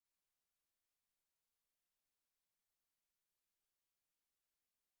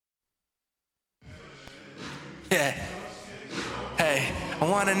Yeah. Hey, I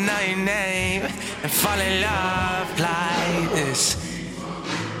wanna know your name and fall in love like this.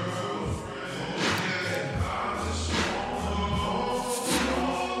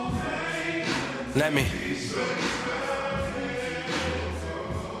 Let me.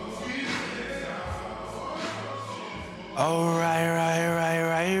 Oh, right.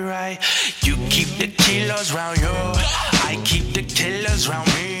 You keep the kilos round you. I keep the killers round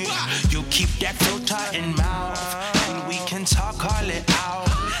me. You keep that filter in mouth, and we can talk all it out.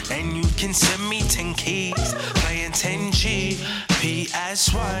 And you can send me 10 keys, playing 10G,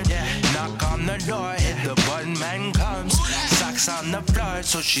 PS1. Yeah. Knock on the door, hit the button, man comes. Socks on the floor,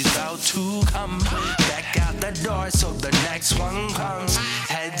 so she's about to come. Back out the door, so the next one comes.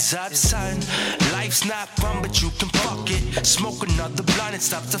 Heads up, son. Life's not fun, but you can fuck it. Smoke another blunt and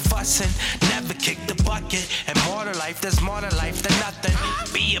stop the fussing. Never kick the bucket. And more to life, there's more to life than nothing.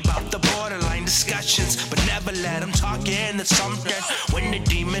 Be about the borderline discussions, but never let them talk you into something. When the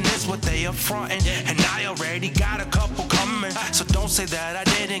demon is what they are fronting, and I already got a couple coming. So don't say that I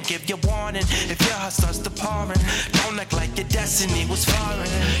didn't give you warning. If your heart starts to pouring, don't act like your destiny was falling.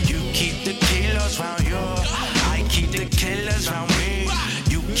 You keep the kilos round you, I keep the killers round me.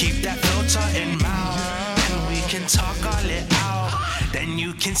 You keep that filter in mouth, and we can talk all it out. Then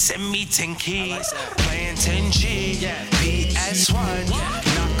you can send me 10 keys, playing 10G, PS1.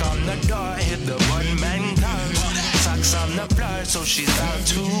 Knock on the door, hit the one man comes. Socks on the floor, so she's about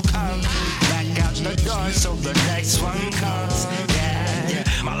to come. Back out the door, so the next one comes. Yeah.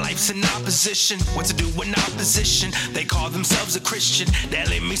 My life's in opposition. What to do in opposition? They call themselves a Christian. They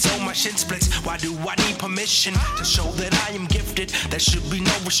let me so my shin splits. Why do I need permission to show that I am gifted? There should be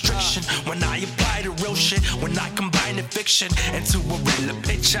no restriction when I apply the real shit. When I combine the fiction into a real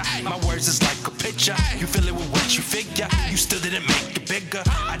picture, my words is like a picture. You feel it with what you figure. You still didn't make it bigger.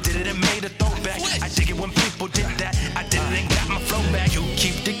 I did it and made a throwback. I dig it when people did that. I did it and got my flow back. You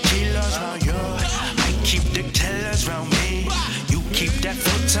keep the kilos round you, I keep the killers round me. You keep that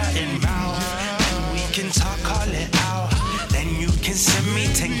filter in mouth, and we can talk all it out. Then you can send me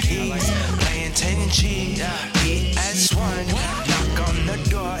 10 keys, playing 10G, PS1. Knock on the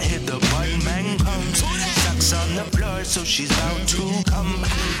door, hit the button, man comes. Sucks on the floor, so she's about to come.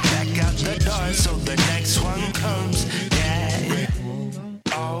 Back out the door, so the next one comes. Yeah.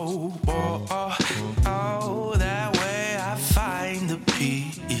 Oh, that way I find the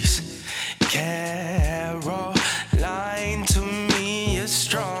peace. Caroline to me is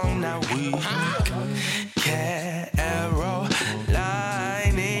strong, not weak. Caroline,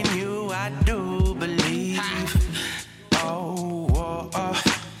 in you I do believe.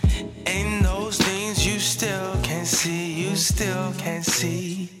 In those things you still can't see,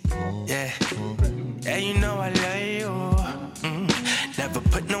 Yeah, you know I love you. Never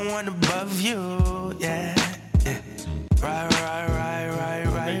put no one above you, yeah. Right.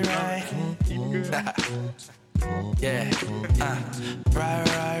 Yeah, right.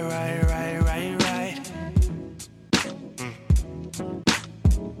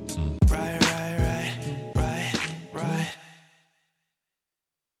 Right.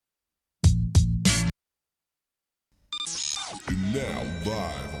 And now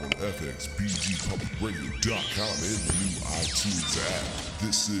live on FXBGPublicRadio.com and the new iTunes app.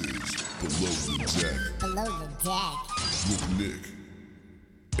 This is Below the Deck. Below the Deck. With Nick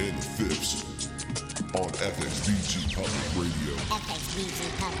and the Phipps on FXBG Public Radio.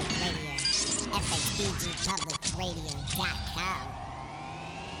 FXBG Public Radio. FXBGPublicRadio.com.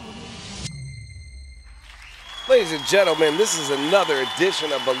 Ladies and gentlemen, this is another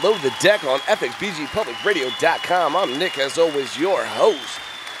edition of Below the Deck on FXBGPublicRadio.com. I'm Nick, as always, your host.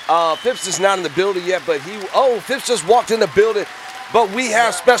 Phipps is not in the building yet, but Phipps just walked in the building. But we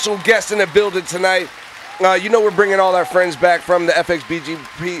have special guests in the building tonight. We're bringing all our friends back from the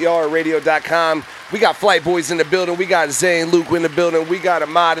FXBGPRradio.com. We got Flight Boys in the building. We got Zane Luke in the building. We got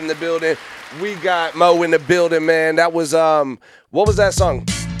Ahmad in the building. We got Mo in the building, man. That was, what was that song?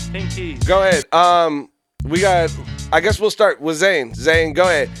 10 keys. Go ahead. I guess we'll start with Zane. Zane, go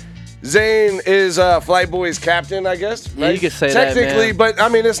ahead. Zane is Flight Boys captain, I guess. Right? Yeah, you can say that, technically, man. but I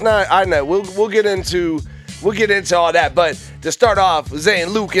mean, it's not. I know. We'll get into all that. But to start off, Zane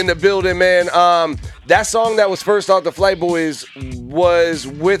Luke in the building, man. That song that was first off the Flight Boys was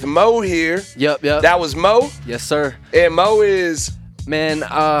with Mo here. Yep. That was Mo. Yes, sir. And Mo is. Man,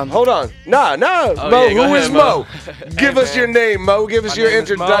 hold on. Nah. Oh, Mo, yeah, who is Mo? Give us man. your name, Mo. Give us My your name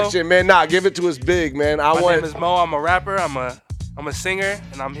is introduction, man. Nah, give it to us big, man. My name is Mo. I'm a rapper. I'm a singer,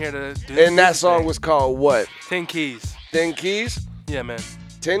 and I'm here to do. And that song was called what? 10 Keys. 10 Keys? Yeah, man.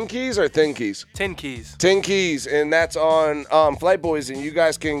 10 Keys or Thin Keys? 10 Keys. 10 Keys, and that's on Flight Boys, and you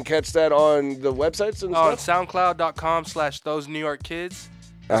guys can catch that on the websites and On stuff? SoundCloud.com/Those New York Kids.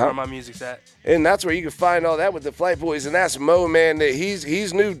 That's where my music's at. And that's where you can find all that with the Flight Boys, and that's Mo, man.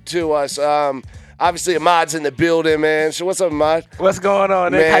 He's new to us. Obviously, Ahmad's in the building, man. So what's up, Ahmad? What's going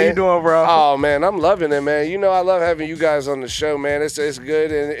on, Nick? Man. How you doing, bro? Oh, man, I'm loving it, man. You know I love having you guys on the show, man. It's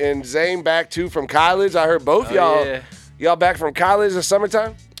good. And Zane back, too, from college. I heard both y'all. Yeah. Y'all back from college in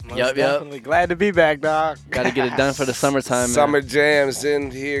summertime? Yep. Definitely glad to be back, dog. Got to get it done for the summertime, man. Summer jams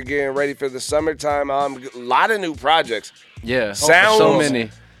in here, getting ready for the summertime. A lot of new projects. Yeah. Sounds- So many.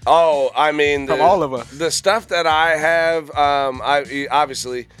 Oh, I mean, From all of us. The stuff that I have, I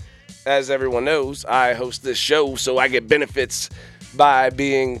obviously, as everyone knows, I host this show, so I get benefits by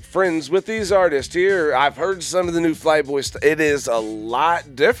being friends with these artists here. I've heard some of the new Flight Boys stuff. It is a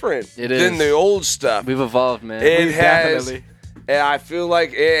lot different than the old stuff. We've evolved, man. It has, definitely. and I feel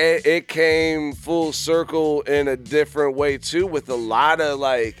like it came full circle in a different way too, with a lot of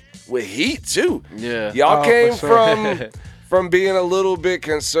with heat too. Yeah. Y'all Oh, came for sure. from being a little bit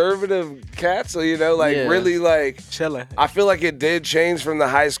conservative cats, so Yeah. really Chilling. I feel like it did change from the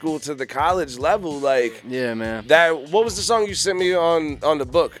high school to the college level. Yeah, man. What was the song you sent me on the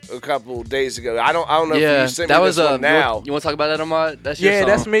book a couple days ago? I don't know if Yeah, you sent that me was this one now. You want to talk about that, Ahmad? That's your Yeah, song.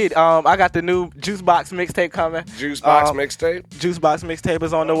 that's me. I got the new Juice Box mixtape coming. Juice Box Um, mixtape. Juice Box mixtape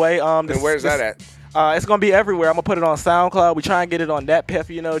is on the way. And where's that at? It's gonna be everywhere. I'm gonna put it on SoundCloud. We try and get it on that Piff,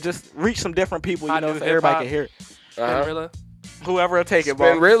 just reach some different people, Hot so new everybody hip-hop. can hear it. Spinrilla. Whoever will take it,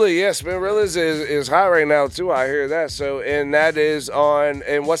 bro. Spinrilla is hot right now too. I hear that. So, and that is on.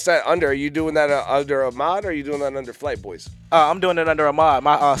 And what's that under? Are you doing that under Ahmad, or are you doing that under Flight Boys? I'm doing it under Ahmad.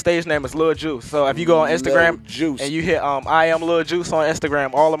 My stage name is Lil Juice. So if you go on Instagram Lil Juice. and you hit I am Lil Juice on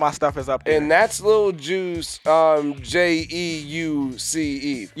Instagram, all of my stuff is up there. And that's Lil Juice, Jeuce.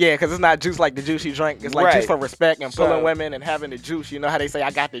 Yeah, because it's not juice like the juice you drink. It's like Right. juice for respect and So- pulling women and having the juice. You know how they say,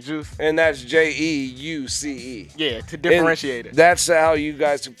 I got the juice? And that's Jeuce. Yeah, to differentiate it. That's how you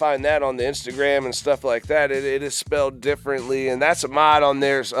guys can find that on the Instagram and stuff like that. It is spelled differently, and that's Ahmad on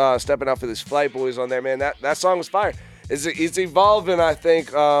there, stepping up for this Flight Boys on there, man. That song was fire. It's evolving, I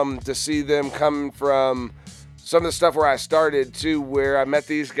think, to see them coming from some of the stuff where I started to where I met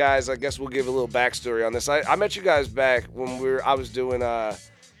these guys. I guess we'll give a little backstory on this. I met you guys back when I was doing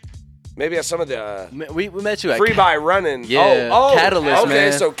maybe at some of the We met you at free by running. Yeah, Catalyst, okay,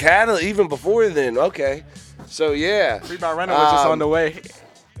 man. so Catalyst even before then. Okay, so yeah. Free by Running was just on the way.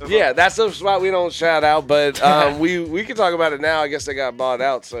 Yeah, that's the spot we don't shout out, but we can talk about it now. I guess they got bought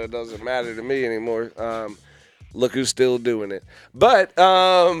out, so it doesn't matter to me anymore. Look who's still doing it. But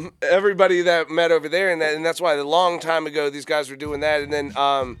everybody that met over there, and that's why a long time ago these guys were doing that. And then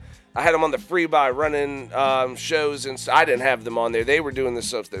I had them on the free by running shows, and I didn't have them on there. They were doing this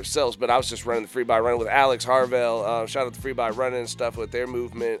stuff themselves, but I was just running the free by running with Alex Harvell. Shout out to free by running and stuff with their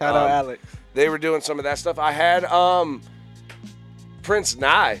movement. Shout out Alex. They were doing some of that stuff. I had Prince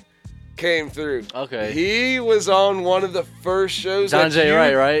Nye came through. Okay. He was on one of the first shows. John that J. you-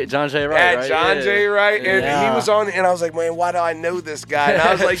 Wright, right? John J. Wright, At right? John Yeah. J. Wright, and Yeah. he was on, and I was like, man, why do I know this guy? And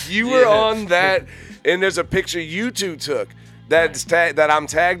I was like, you were on that, and there's a picture you two took that I'm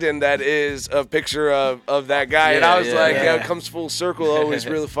tagged in that is a picture of that guy, and I was like, yeah. it comes full circle. Always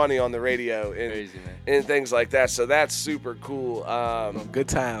really funny on the radio and Crazy, man. and things like that. So that's super cool. Good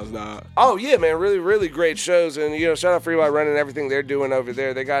times, dog. Oh yeah, man, really, really great shows, and shout out Free by Running and everything they're doing over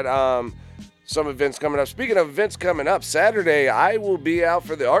there. They got some events coming up. Speaking of events coming up, Saturday I will be out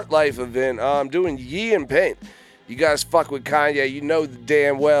for the Art Life event. I'm doing Yee and Paint. You guys fuck with Kanye, you know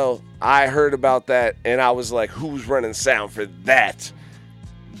damn well I heard about that, and I was like, who's running sound for that?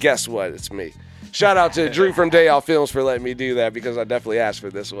 Guess what? It's me. Shout out to Drew from Day Off Films for letting me do that, because I definitely asked for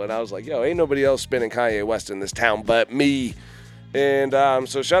this one. I was like, yo, ain't nobody else spinning Kanye West in this town but me. And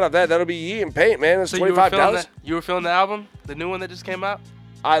so shout out that'll be Yee and Paint, man. It's So you were $25. you were feeling the album, the new one that just came out?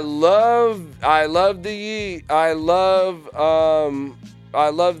 I love the Yee. I love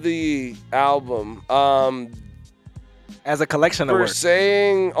the album. As a collection of For work.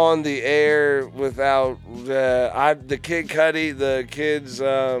 saying on the air without the Kid Cudi, the kids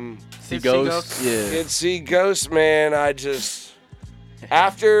See Ghost? Yeah. kids see Ghost, man. I just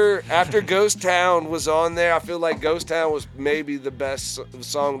after Ghost Town was on there, I feel like Ghost Town was maybe the best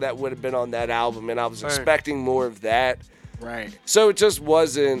song that would have been on that album, and I was expecting more of that. Right. So it just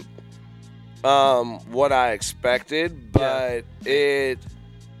wasn't what I expected, but the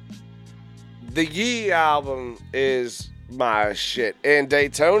Yee album is my shit. And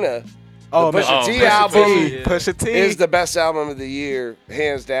Daytona, Oh, the Pusha man. T Pusha album T, yeah. Pusha T. is the best album of the year,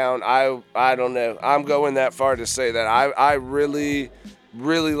 hands down. I don't know. I'm going that far to say that I really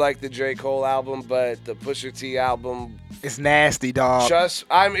really like the J. Cole album, but the Pusha T album, it's nasty, dog.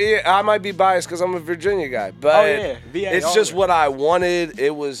 I might be biased because I'm a Virginia guy, but it's just what I wanted.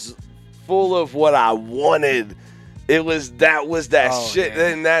 It was full of what I wanted. It was that shit, yeah.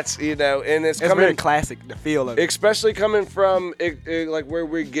 And that's and it's coming very classic. The feel of it, especially coming from like where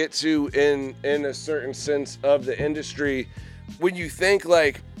we get to in a certain sense of the industry. When you think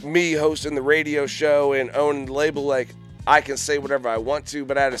like me hosting the radio show and owning the label, like I can say whatever I want to,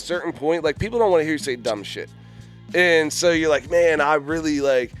 but at a certain point, like people don't want to hear you say dumb shit, and so you're like, man, I really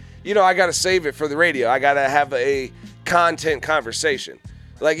like, I got to save it for the radio. I got to have a content conversation.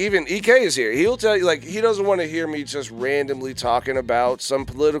 Like, even EK is here. He'll tell you, like, he doesn't want to hear me just randomly talking about some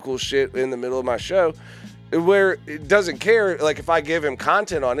political shit in the middle of my show where it doesn't care. Like, if I give him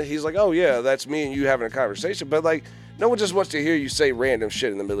content on it, he's like, oh, yeah, that's me and you having a conversation. But, like, no one just wants to hear you say random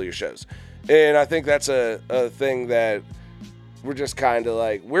shit in the middle of your shows. And I think that's a thing that we're just kind of,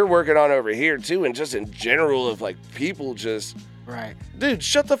 like, we're working on over here, too. And just in general of, like, people just... Right. Dude,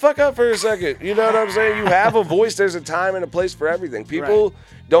 shut the fuck up for a second. You know what I'm saying? You have a voice. There's a time and a place for everything. People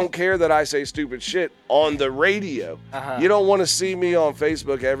don't care that I say stupid shit on the radio. You don't want to see me on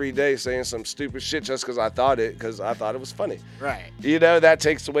Facebook every day saying some stupid shit just because I thought it was funny. Right. That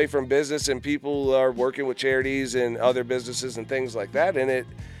takes away from business, and people are working with charities and other businesses and things like that. And it,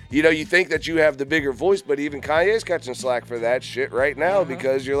 you think that you have the bigger voice, but even Kanye's catching slack for that shit right now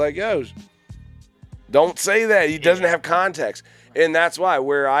because you're like, yo, don't say that. He doesn't have context. And that's why,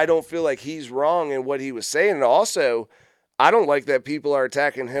 where I don't feel like he's wrong in what he was saying. And also, I don't like that people are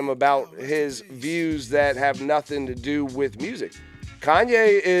attacking him about his views that have nothing to do with music.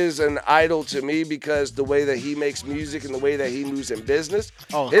 Kanye is an idol to me because the way that he makes music and the way that he moves in business,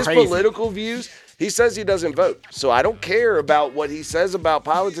 his political views, he says he doesn't vote. So I don't care about what he says about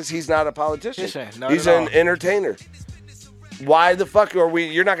politics. He's not a politician. He's an entertainer. Why the fuck are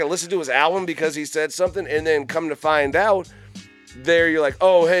you're not going to listen to his album because he said something, and then come to find out, you're like,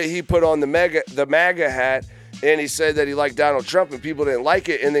 oh, hey, he put on the MAGA hat, and he said that he liked Donald Trump, and people didn't like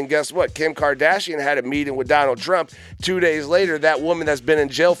it. And then guess what? Kim Kardashian had a meeting with Donald Trump. 2 days later, that woman that's been in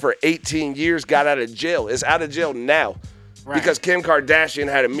jail for 18 years got out of jail. Is out of jail now because Kim Kardashian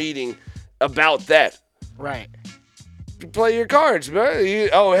had a meeting about that. Right. Play your cards, bro.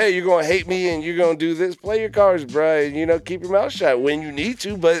 Hey, you're going to hate me and you're going to do this. Play your cards, bro. And, keep your mouth shut when you need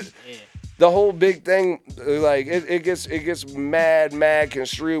to. But the whole big thing, like, it gets mad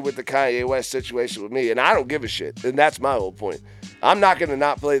construed with the Kanye West situation with me. And I don't give a shit. And that's my whole point. I'm not going to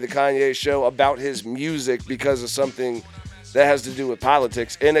not play the Kanye show about his music because of something that has to do with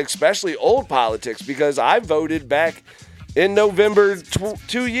politics. And especially old politics, because I voted back in November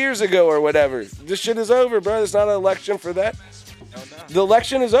 2 years ago or whatever. This shit is over, bro. It's not an election for that. The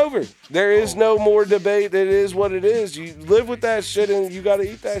election is over. There is no more debate. It is what it is. You live with that shit and you got to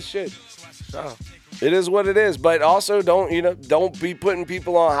eat that shit. So it is what it is. But also don't be putting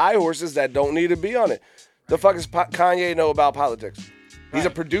people on high horses that don't need to be on it. The fuck does Kanye know about politics? He's a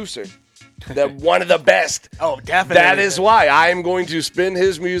producer. One of the best. Oh, definitely. That is why I am going to spin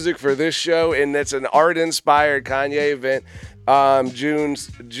his music for this show, and it's an art-inspired Kanye event. June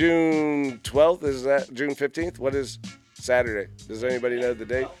 12th, is that June 15th? What is Saturday? Does anybody know the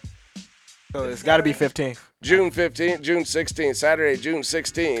date? So it's got to be 15th. June 15th, June 16th, Saturday, June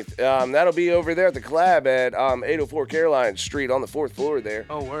 16th. That'll be over there at the Collab at 804 Caroline Street on the 4th floor there.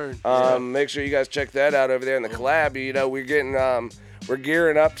 Oh, word. Make sure you guys check that out over there in the Collab. We're getting... we're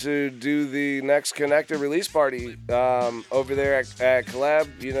gearing up to do the next Connected release party over there at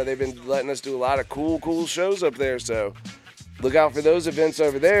Collab. They've been letting us do a lot of cool shows up there, so look out for those events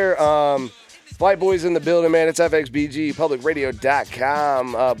over there. Flight Boys in the building, man. It's FXBG,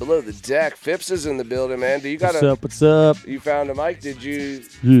 publicradio.com. Below the deck. Phipps is in the building, man. What's up? You found a mic? Did you?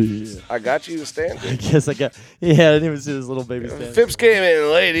 Yeah. I got you a stand. I guess I got. Yeah, I didn't even see this little baby stand. Phipps came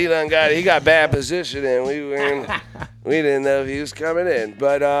in late. He got bad position, and we didn't know if he was coming in.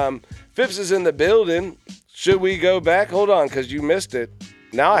 But Phipps is in the building. Should we go back? Hold on, because you missed it.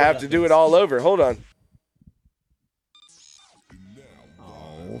 Now I have to do it all over. Hold on.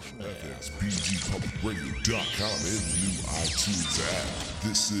 FXBGPublicRadio.com and the new iTunes app.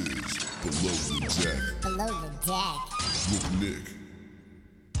 This is Below the Deck. Below the Deck. With Nick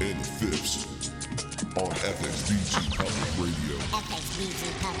and Phipps on FXBG Public Radio.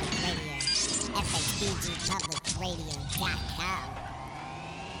 FXBG Public Radio. FXBGPublicRadio.com.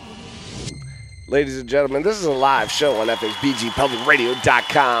 Ladies and gentlemen, this is a live show on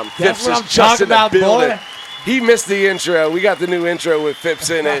FXBGPublicRadio.com. That's what I'm talking about, boy. He missed the intro. We got the new intro with Phipps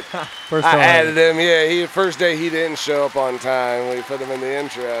in it. I added him. Yeah, first day he didn't show up on time. We put him in the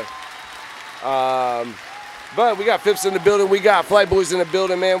intro. But we got Phipps in the building. We got Flight Boys in the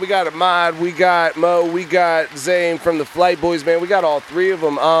building, man. We got Ahmad. We got Mo. We got Zane from the Flight Boys, man. We got all three of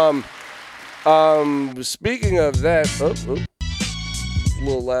them. Speaking of that, a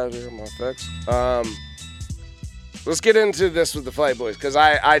little loud here on my effects. Let's get into this with the Flight Boys, because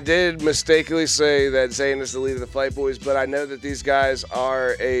I did mistakenly say that Zane is the leader of the Flight Boys, but I know that these guys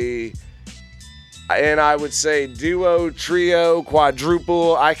are and I would say duo, trio,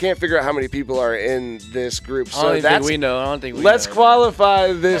 quadruple. I can't figure out how many people are in this group. So I don't think we know. Let's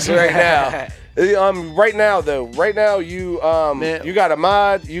qualify this right now. Right now, though. Right now, you got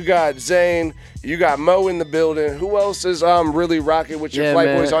Ahmad, you got Zane, you got Mo in the building. Who else is really rocking with your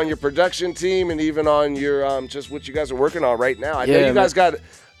Flight Boys on your production team and even on your just what you guys are working on right now? I know you guys got.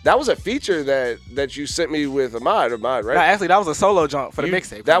 That was a feature that you sent me with Ahmad, right? No, actually, that was a solo jump for the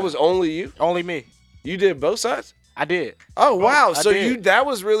mixtape. That was only you? Only me. You did both sides? I did. Oh, wow. So that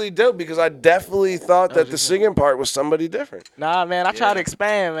was really dope, because I definitely thought that the singing part was somebody different. Nah, man, I tried to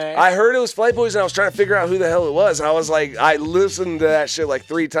expand, man. I heard it was Flight Boys, and I was trying to figure out who the hell it was. And I was like, I listened to that shit like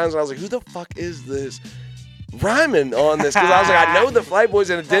 3 times, and I was like, who the fuck is this rhyming on this? Because I was like, I know the Flight Boys,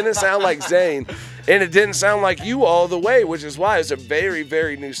 and it didn't sound like Zane, and it didn't sound like you all the way, which is why it's a very,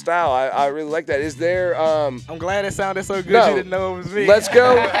 very new style. I really like that. Is there I'm glad it sounded so good you didn't know it was me.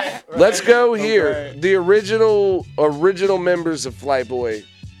 Let's go here. The original members of Flight Boy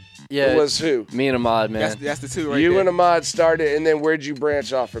was who? Me and Ahmad, man. That's the two right You there. and Ahmad started, and then where'd you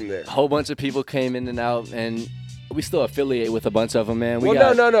branch off from there? A whole bunch of people came in and out, and we still affiliate with a bunch of them, man.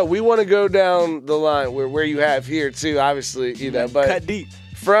 No. We want to go down the line where you have here too, obviously, but cut deep.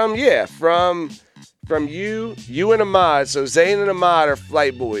 From you and Ahmad. So Zane and Ahmad are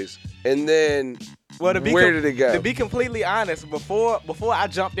Flight Boys, and then where did it go? To be completely honest, before I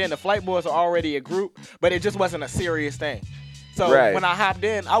jumped in, the Flight Boys were already a group, but it just wasn't a serious thing. So when I hopped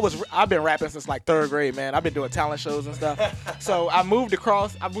in, I've been rapping since like 3rd grade, man. I've been doing talent shows and stuff. So I moved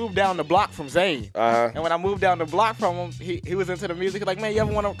down the block from Zane. And when I moved down the block from him, he was into the music. He's like, man, you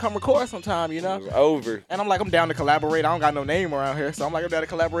ever want to come record sometime, you know? It was over. And I'm like, I'm down to collaborate. I don't got no name around here. So I'm like, I'm down to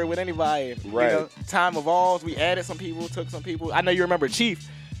collaborate with anybody. And, right. You know, time evolves. We added some people, took some people. I know you remember Chief.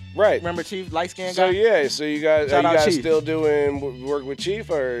 Right. Remember Chief, light skinned guy? So you guys are you guys still doing work with Chief,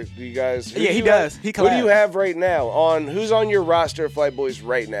 or do you guys? He does. He collabs. Who do you have right now who's on your roster of Flight Boys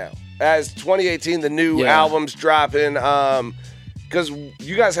right now? As 2018, the new album's dropping. Because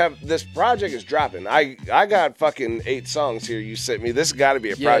you guys have this project is dropping. I got fucking 8 songs here you sent me. This has got to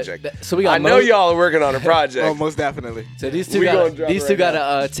be a project. So we got. I know y'all are working on a project. Oh, most definitely. So these two got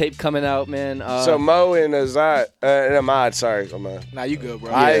a tape coming out, man. So Mo and Ahmad, sorry, Ahmad. Nah, you good,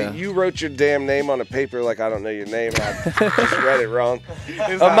 bro. You wrote your damn name on a paper like I don't know your name. I just read it wrong.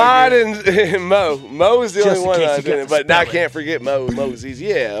 Ahmad and Mo. Mo is the only one I didn't, but now I can't forget Mo. Mo's easy.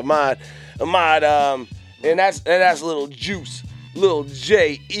 Yeah, Ahmad, and that's little Juice. Little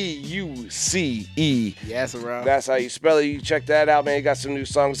Jeuce. Yes, bro. That's how you spell it. You check that out, man. He got some new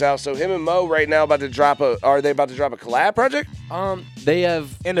songs out. So him and Mo right now are they about to drop a collab project? They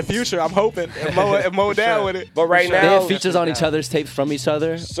have in the future. I'm hoping if Mo down with it. But right now they have features on each other's tapes from each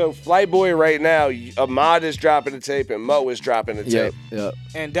other. So Flight Boy right now, Ahmad is dropping a tape and Mo is dropping a tape. Yep.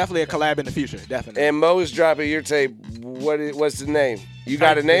 And definitely a collab in the future, definitely. And Mo is dropping your tape. What's the name? You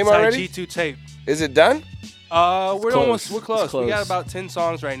got a name already? G2 tape. Is it done? We're close. We got about 10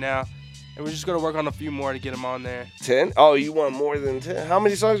 songs right now, and we're just gonna work on a few more to get them on there. 10? Oh, you want more than 10? How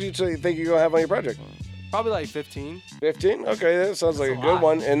many songs do you think you're gonna have on your project? Probably like 15. 15? Okay, that sounds like a good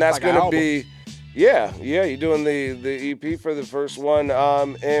one. And that's gonna be, you're doing the EP for the first one.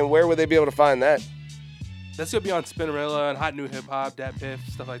 And where would they be able to find that? That's gonna be on Spinnerella and Hot New Hip Hop, Dat Piff,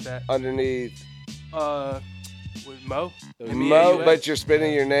 stuff like that. Underneath. With Mo. Mo, but you're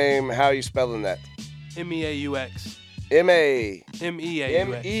spinning your name. How are you spelling that? MEAUX.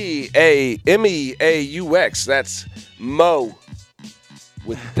 MEAUX. That's Mo.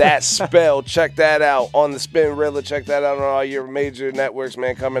 With that spell, check that out on the Spinrilla. Check that out on all your major networks,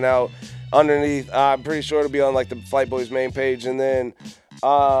 man. Coming out underneath. I'm pretty sure it'll be on like the Flight Boys main page. And then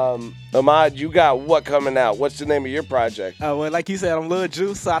Ahmad, you got what coming out? What's the name of your project? Well, like you said, I'm Lil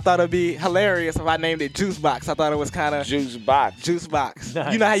Juice, so I thought it'd be hilarious if I named it Juice Box. I thought it was kind of Juice Box. Juice Box.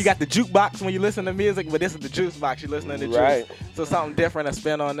 Nice. You know how you got the jukebox when you listen to music, but this is the Juice Box. You're listening to right. Juice. So something different to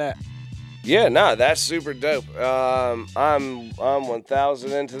spin on that. Yeah, that's super dope. I'm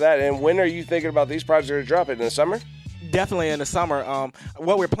 1,000 into that. And when are you thinking about these projects to drop it in the summer? Definitely in the summer.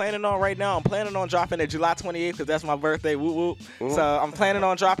 What we're planning on right now, I'm planning on dropping it July 28th because that's my birthday. Whoop whoop. So I'm planning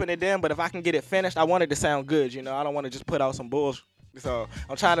on dropping it then. But if I can get it finished, I want it to sound good. You know, I don't want to just put out some bullshit. So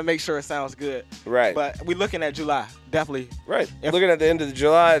I'm trying to make sure it sounds good. Right. But we're looking at July, definitely. Right. Looking at the end of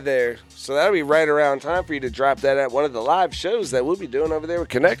July there. So that'll be right around time for you to drop that at one of the live shows that we'll be doing over there with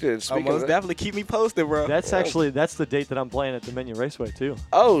Connected. Most definitely keep me posted, bro. That's the date that I'm playing at Dominion Raceway, too.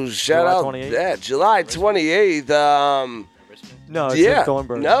 Oh, shout out 28th. That. July 28th. No, it's at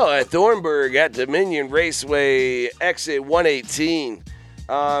Thornburg. No, at Thornburg at Dominion Raceway, exit 118.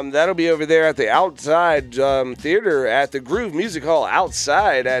 That'll be over there at the outside theater at the Groove Music Hall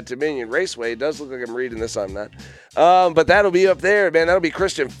outside at Dominion Raceway. It does look like I'm reading this. I'm not. But that'll be up there, man. That'll be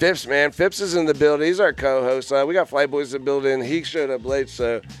Christian Phipps, man. Phipps is in the building. He's our co-host. We got Flight Boys in the building. He showed up late,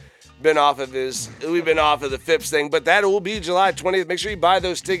 so we've been off of the Phipps thing. But that will be July 20th. Make sure you buy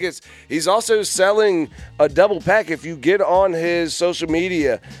those tickets. He's also selling a double pack. If you get on his social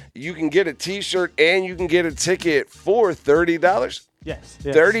media, you can get a T-shirt and you can get a ticket for $30. Yes.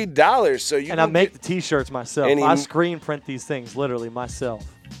 $30. So you I make the T-shirts myself. I screen print these things literally myself.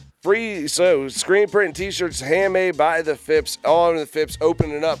 Free, so screen print and T-shirts handmade by the Phipps, on the Phipps,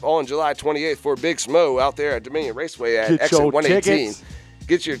 opening up on July 28th for Big Smo out there at Dominion Raceway at exit 118. Tickets.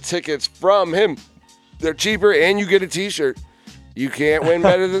 Get your tickets from him. They're cheaper and you get a T-shirt. You can't win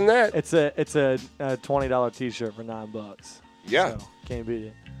better than that. It's a $20 T-shirt for $9. Yeah, so, can't beat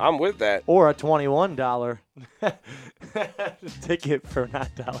it. I'm with that. Or a $21 ticket for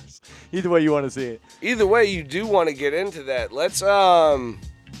 $9. Either way you want to see it. Either way, you do want to get into that. Let's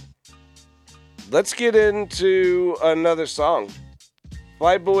get into another song.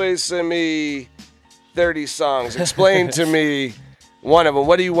 Flight Boys sent me 30 songs. Explain to me one of them.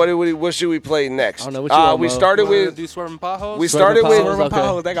 What should we play next? I don't know what you want, we Mo. started with do Swerving Potholes. We started with Swerving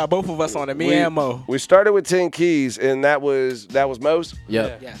Potholes. They got both of us on it. Me and Mo. We started with 10 Keys, and that was Mo's. Yep.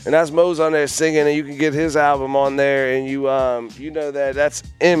 Yeah. Yes. And that's Mo's on there singing, and you can get his album on there, and you know that's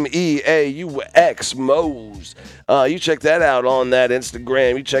MEAUX Mo's. You check that out on that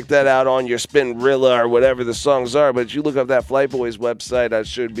Instagram. You check that out on your Spinrilla or whatever the songs are. But you look up that Flight Boys website, I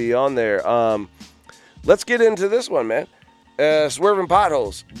should be on there. Let's get into this one, man. Swerving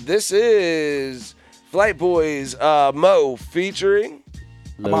Potholes. This is Flight Boys Mo featuring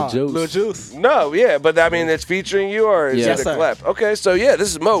Lil Juice. No, yeah, but I mean it's featuring you or is Yes, it a sir. clap? Okay, so yeah, this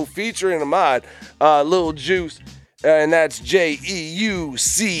is Mo featuring Ahmad, Lil Juice, and that's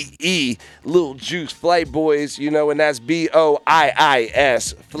JEUCE, Lil Juice, Flight Boys, and that's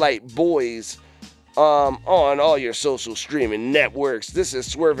BOIIS, Flight Boys. On all your social streaming networks. This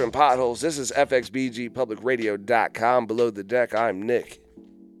is Swerving Potholes. This is FXBGPublicRadio.com. Below the Deck, I'm Nick.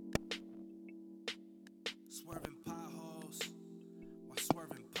 Swerving potholes, while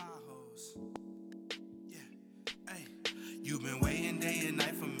swerving potholes. Yeah, hey, you've been waiting day and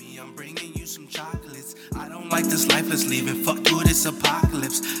night for me. I'm bringing you some chocolates. I don't like this life that's leaving. Fuck through this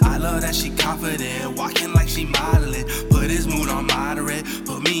apocalypse. I love that she confident, walking like she modeling. Put his mood on moderate,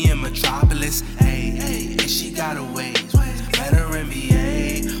 put me in Metropolis. Hey, and she got a ways. Better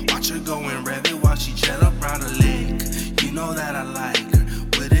NBA. Watch her go and rev it while she jet up round the lake. You know that I like her,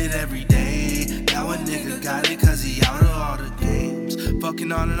 with it every day. Now a nigga got it cause he out of all the games.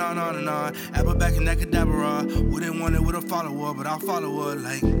 Fucking on and on and on. Apple back and that cadabra. Wouldn't want it with a follower, but I'll follow her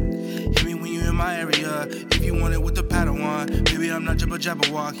like. Hit me when you in my area. If you want it with the Padawan, baby, I'm not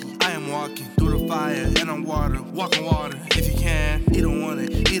Jabberwocky. I am walking through the fire and I'm walking water. If you can, he don't want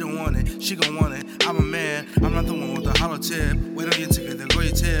it, she gon' want it. I'm a man, I'm not the one with the hollow tip. Wait on your ticket, then go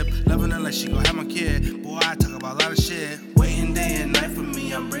your tip. Loving her like she gon' have my kid. Boy, I talk about a lot of shit. Waiting day and night for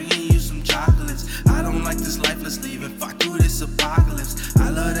me, I'm bringing you some chocolates. I don't like this life, let's leave and fuck through this apocalypse. I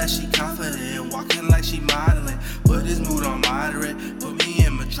love that she confident, walking like she modeling. Put his mood on moderate, put me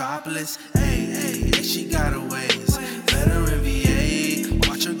in Metropolis. Hey, she got her ways. Better NBA.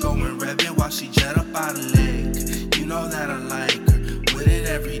 Watch her go and rev it while she jet up out of lake. You know that I like her, with it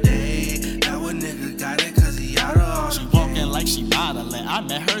every day. Now a nigga got it cause he out of all the Walking like she modeling. I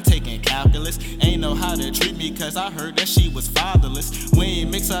met her taking calculus. Ain't know how to treat me cause I heard that she was fatherless. We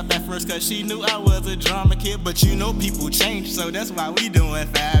ain't mix up at first cause she knew I was a drama kid. But you know people change, so that's why we doing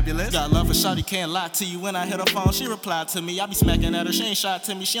fabulous. Got love for shawty, can't lie to you. When I hit her phone, she replied to me. I be smacking at her, she ain't shot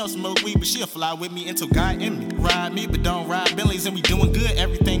to me. She don't smoke weed, but she'll fly with me until God in me. Ride me, but don't ride Bentleys, and we doing good.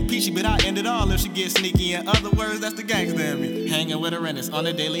 Everything peachy, but I end it all if she gets sneaky. In other words, that's the gangster in me. Hanging with her and it's on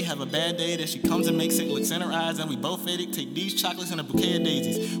the daily. Have a bad day, then she comes and makes it. Looks in her eyes, and we both faded. Take these chocolates and a bouquet of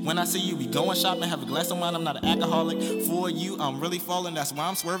daisies. When I see you, we going shopping. Have a glass of wine, I'm not an alcoholic. For you, I'm really falling. That's why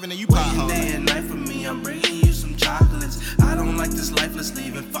I'm swerving and you Waiting day and night for me, I'm bringing you some chocolates. I don't like this life, let's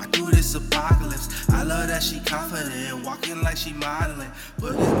leave and fuck through this apocalypse. I love that she confident, walking like she modeling.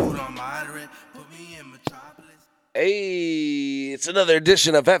 Put his mood on moderate, put me in Metropolis. Hey, it's another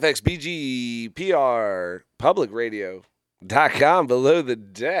edition of FXBG PR Public Radio. FlipsRadio.com, Below the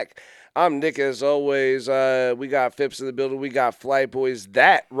Deck. I'm Nick, as always. We got Phipps in the building. We got Flight Boiis.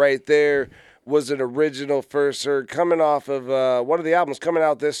 That right there was an original first heard coming off of one of the albums coming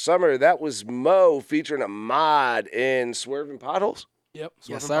out this summer. That was Mo featuring a mod in Swerving Potholes. Yep.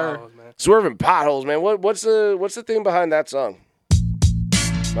 Yes, sir. Potholes, man. Swerving Potholes, man. What's the thing behind that song?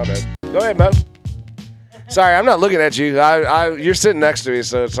 My bad. Go ahead, Mo. Sorry, I'm not looking at you. You're sitting next to me,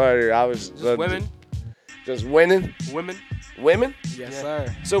 so sorry. I was Just women. Just winning. Women? Yes,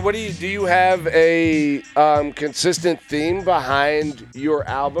 sir. So what do you have a consistent theme behind your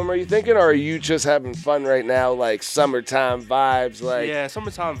album, are you thinking, or are you just having fun right now, like summertime vibes? Yeah,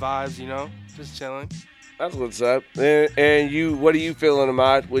 summertime vibes, just chilling. That's what's up. And you, what are you feeling,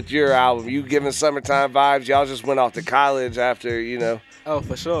 Ahmad, with your album? You giving summertime vibes? Y'all just went off to college after, Oh,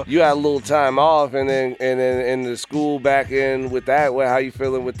 for sure. You had a little time off, and then in the school back in with that. How you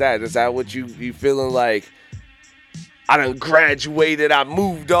feeling with that? Is that what you feeling like? I done graduated, I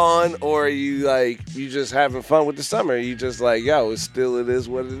moved on, or are you just having fun with the summer? You just like, yo, it is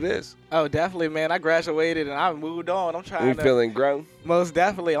what it is. Oh, definitely, man. I graduated and I moved on. I'm trying to. Feeling grown? Most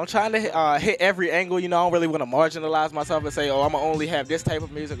definitely. I'm trying to hit every angle. I don't really want to marginalize myself and say, oh, I'm going to only have this type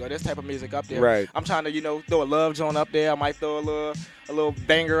of music or this type of music up there. Right. I'm trying to, throw a love joint up there. I might throw a little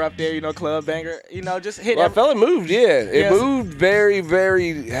banger up there, club banger. Just hit Well, fella moved, yeah. It Yes. moved very,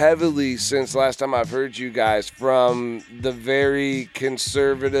 very heavily since last time I've heard you guys, from the very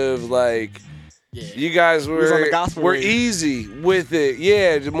conservative, you guys was on the gospel were wave. easy with it.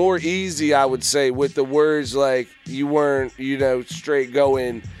 Yeah, more easy, I would say, with the words. You weren't, straight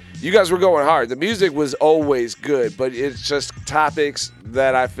going. You guys were going hard. The music was always good, but it's just topics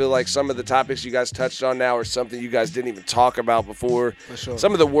that I feel like some of the topics you guys touched on now are something you guys didn't even talk about before. For sure.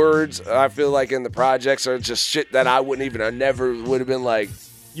 Some of the words I feel like in the projects are just shit that I never would have been like,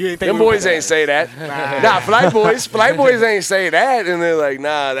 You ain't think them we boys would- ain't say that. Nah, Flight Boiis ain't say that. And they're like,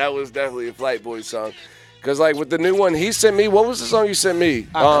 nah, that was definitely a Flight Boiis song. Because, with the new one he sent me, what was the song you sent me?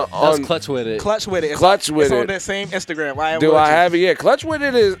 That was Clutch With It. Clutch With It. Clutch With It's It. on that same Instagram. Do I have it? Yeah, Clutch With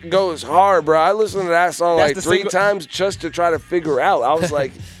It goes hard, bro. I listened to that song That's the 3 single- times just to try to figure out. I was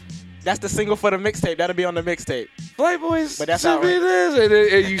like, That's the single for the mixtape. That'll be on the mixtape. Flight Boiis, But that's sent me outright.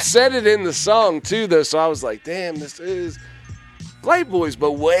 this. And you said it in the song, too, though. So I was like, damn, this is Flight Boiis,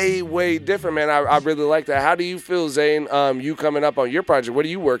 but way, way different, man. I really like that. How do you feel, Zane? You coming up on your project? What are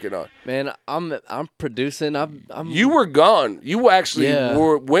you working on? Man, I'm producing. You were gone. You actually Yeah.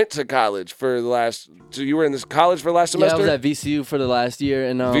 went to college for the last. So you were in this college for the last Yeah, I semester. was at VCU for the last year,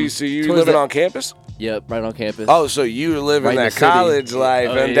 and VCU. You towards living the- on campus? Yep, right on campus. Oh, so you were living Right in that the city. college life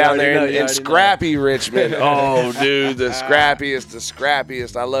Oh, and you down already there know, in you already know. scrappy Richmond. Oh, dude, the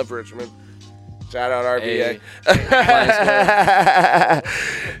scrappiest. I love Richmond. Shout out RVA.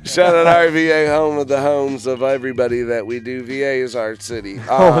 Shout out RVA, home of the homes of everybody that we do. VA is our city.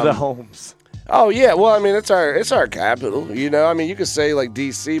 The homes. Oh yeah, well I mean it's our capital. You could say like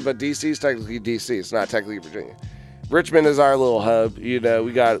DC, but DC is technically DC. It's not technically Virginia. Richmond is our little hub. We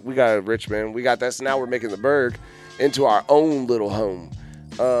got Richmond. We got that. So now we're making the Berg into our own little home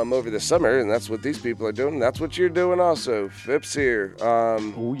over the summer, and that's what these people are doing. That's what you're doing also. Phipps here.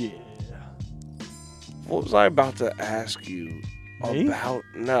 Oh yeah. What was I about to ask you Me? about?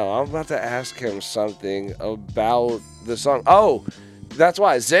 No, I'm about to ask him something about the song. Oh, that's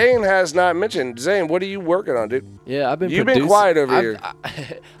why Zane has not mentioned. Zane, what are you working on, dude? Yeah, I've been. You've been quiet over here.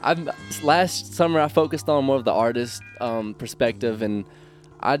 Last summer I focused on more of the artist perspective, and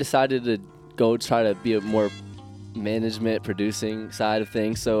I decided to go try to be a more management producing side of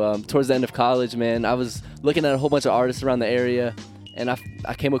things. So towards the end of college, man, I was looking at a whole bunch of artists around the area, and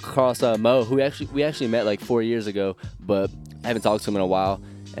I came across Mo, who we actually met like 4 years ago, but I haven't talked to him in a while.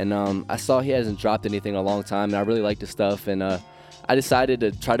 And I saw he hasn't dropped anything in a long time, and I really liked his stuff. And I decided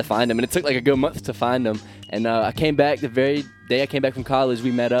to try to find him, and it took like a good month to find him. And I came back the very day I came back from college.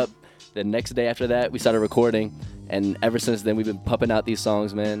 We met up. The next day after that, we started recording. And ever since then, we've been pumping out these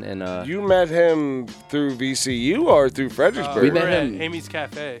songs, man. And you met him through VCU or through Fredericksburg? We met We're at him. Amy's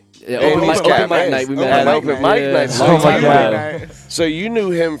Cafe. Yeah, Amy's open Cafe. mic night. We met At him. open mic Yeah. night. Oh my God. Nice. So you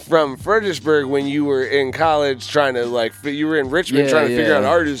knew him from Fredericksburg when you were in college, trying to you were in Richmond Yeah, trying to figure yeah. out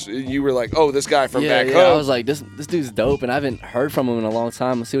artists, and you were like, oh, this guy from back I home. was like, this dude's dope, and I haven't heard from him in a long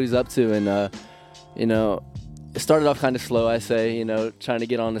time. Let's see what he's up to. And it started off kind of slow, I say, trying to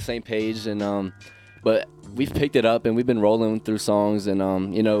get on the same page, and but we've picked it up and we've been rolling through songs, and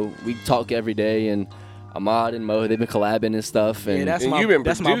we talk every day, and Ahmad and Mo, they've been collabing and stuff, and Yeah, And you've been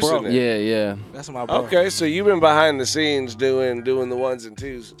that's my bro. producing it. yeah. That's my bro. Okay, so you've been behind the scenes doing the ones and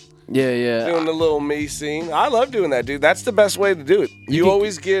twos, doing the little me scene. I love doing that, dude. That's the best way to do it. You can-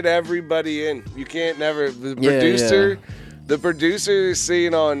 always get everybody in. You can't never the Yeah, producer. The producer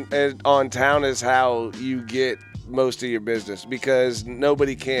scene on town is how you get most of your business because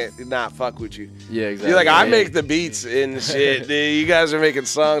nobody can't not fuck with you. Yeah, exactly. You're like, I make the beats and shit. Dude, you guys are making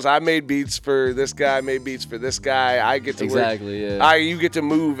songs. I made beats for this guy. I made beats for this guy. I get to work. Yeah. You get to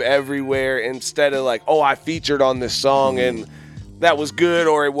move everywhere instead of like, oh, I featured on this song and that was good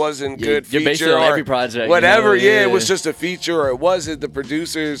or it wasn't good. You're basically on every project. Whatever. It was just a feature or it wasn't. The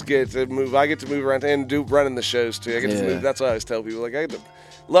producers get to move. I get to move around and do running the shows too. I get to move. That's what I always tell people. Like I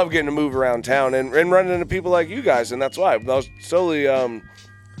love getting to move around town and running into people like you guys, and that's why I was totally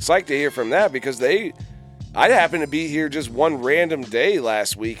psyched to hear from that because I happened to be here just one random day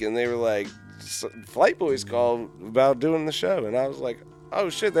last week, and they were like, Flight Boys called about doing the show, and I was like, oh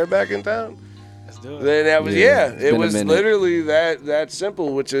shit, they're back in town. Let's do it. Then that was it was literally that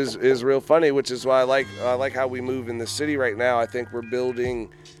simple, which is real funny, which is why I like how we move in the city right now. I think we're building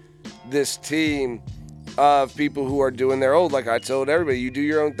this team of people who are doing their own. Like I told everybody, you do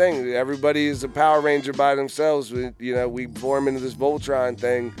your own thing. Everybody is a Power Ranger by themselves. We form into this Voltron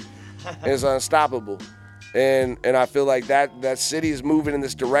thing. And it's unstoppable. And I feel like that city is moving in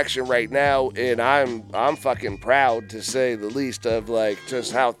this direction right now. And I'm fucking proud, to say the least, of like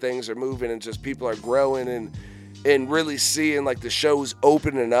just how things are moving and just people are growing and really seeing like the shows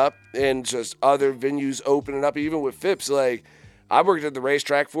opening up and just other venues opening up. Even with Phipps, like I worked at the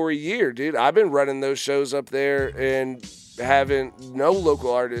racetrack for a year, dude. I've been running those shows up there and no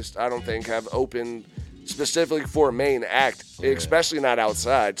local artist, I don't think, have opened specifically for a main act, especially not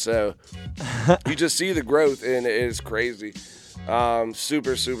outside. So you just see the growth and it is crazy.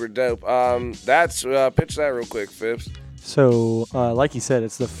 Super, super dope. That's pitch that real quick, Phipps. So, like you said,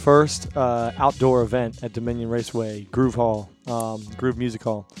 it's the first outdoor event at Dominion Raceway, Groove Music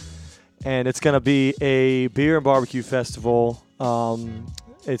Hall. And it's going to be a beer and barbecue festival.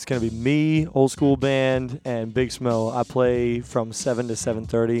 It's going to be me, Old School Band, and Big Smo. I play from 7 to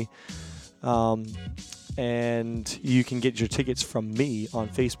 7:30. And you can get your tickets from me on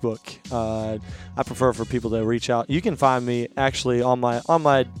Facebook. I prefer for people to reach out. You can find me actually on my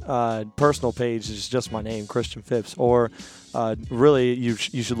personal page. It's just my name, Christian Phipps, or really you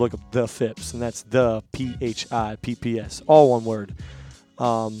should look up the Phipps, and that's the PHIPPS, all one word.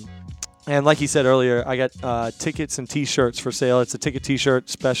 And like he said earlier, I got tickets and T-shirts for sale. It's a ticket T-shirt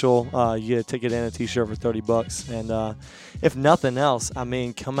special. You get a ticket and a T-shirt for $30. And if nothing else, I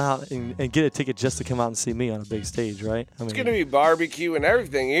mean, come out and get a ticket just to come out and see me on a big stage, right? I mean, it's going to be barbecue and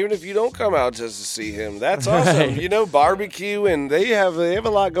everything, even if you don't come out just to see him. That's awesome. Right. Barbecue, and they have a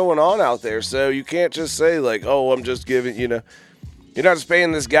lot going on out there. So you can't just say, like, oh, I'm just giving, You're not just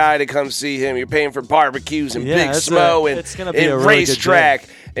paying this guy to come see him. You're paying for barbecues and Big Smo and racetrack.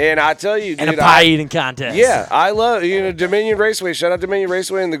 And I tell you, dude, and a pie eating contest. Yeah, I love Dominion Raceway. Shout out Dominion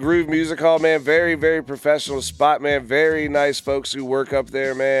Raceway and the Groove Music Hall, man. Very, very professional spot, man. Very nice folks who work up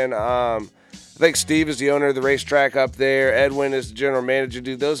there, man. I think Steve is the owner of the racetrack up there. Edwin is the general manager.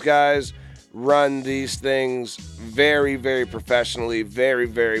 Dude, those guys run these things very, very professionally, very,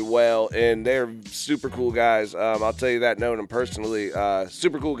 very well, and they're super cool guys. I'll tell you that, knowing them personally.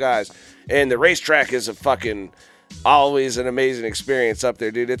 Super cool guys. And the racetrack is always an amazing experience up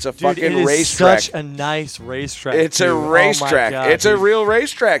there, dude. It's a fucking racetrack. Such a nice racetrack. It's a racetrack. God, it's a real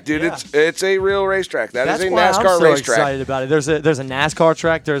racetrack, dude. Yeah. It's a real racetrack. That's a NASCAR racetrack. I'm so excited about it. There's a NASCAR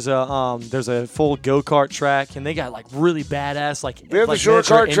track. There's a full go-kart track, and they got like really badass they have the short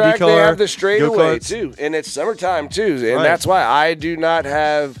kart track. They have the straightaway too, and it's summertime too, and that's why I do not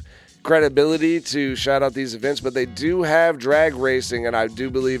have credibility to shout out these events, but they do have drag racing, and I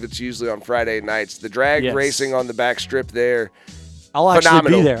do believe it's usually on Friday nights. The drag racing on the back strip there, I'll actually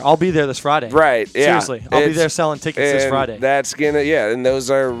be there. I'll be there this Friday. Right, yeah. Seriously, I'll be there selling tickets this Friday. That's and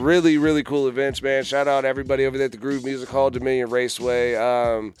those are really, really cool events, man. Shout out everybody over there at the Groove Music Hall, Dominion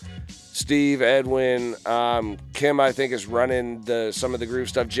Raceway. Steve, Edwin, Kim, I think, is running some of the groove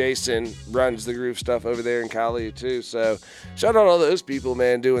stuff. Jason runs the groove stuff over there in Cali, too. So shout out all those people,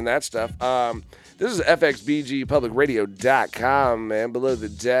 man, doing that stuff. This is FXBGPublicRadio.com, man. Below the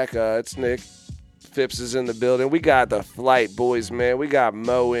deck, it's Nick. Phipps is in the building. We got the Flight Boys, man. We got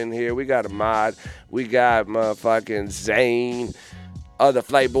Mo in here. We got Ahmad. We got motherfucking Zane. The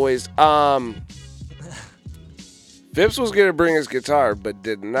Flight Boys. Phipps was going to bring his guitar, but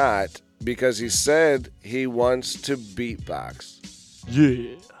did not, because he said he wants to beatbox.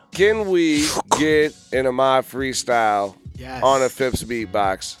 Yeah. Can we get in a Ahmad freestyle on a Phipps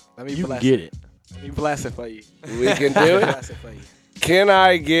beatbox? You can get it. Let me bless it for you. We can do it? Bless it for you. Can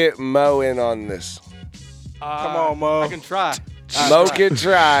I get Mo in on this? Come on, Mo. I can try. Mo can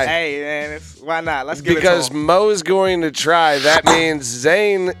try. Hey, man, why not? Let's give it to him. Because Mo is going to try. That means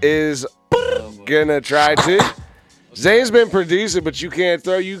Zane is going to try too. Zane's been producing, but you can't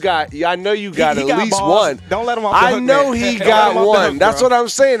throw. I know you got at least balls. one. Don't let him off the hook, I know man. he Don't got let him off the one. hook, That's bro. what I'm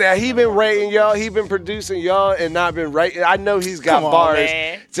saying. That he been rating y'all. He been producing y'all and not been rating. I know he's got Come on, bars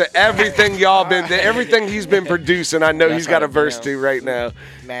man. to everything y'all been. Everything he's been producing. I know he's got a verse to right now.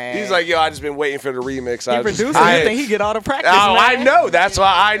 Man. He's like, yo, I just been waiting for the remix. He producing. You think he get all the practice, Oh, man. I know. That's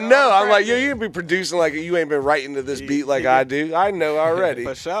why I know. I'm like, yo, you be producing like you ain't been writing to this beat like I do. I know already.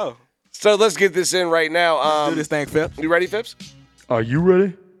 For sure. So let's get this in right now. Do this thing, Phipps. You ready, Phipps? Are you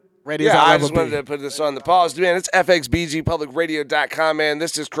ready? Ready as Yeah, I'll I ever just wanted be. to put this on the pause. Man, it's FXBGPublicRadio.com, man.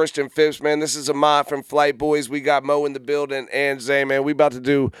 This is Christian Phipps, man. This is a mod from Flight Boys. We got Mo in the building and Zay, man. We about to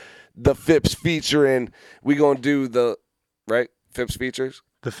do the Phipps feature, and we going to do the, right, Phipps features?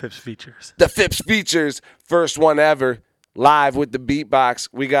 The Phipps features. The Phipps features, first one ever, live with the beatbox.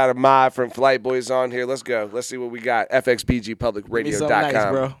 We got a mod from Flight Boys on here. Let's go. Let's see what we got. FXBGPublicRadio.com. Give me something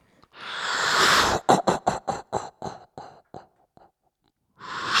nice, bro.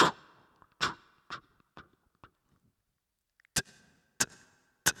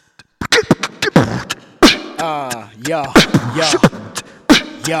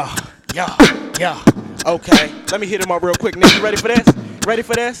 Yo. Okay, let me hit him up real quick. Nick, you ready for this? Ready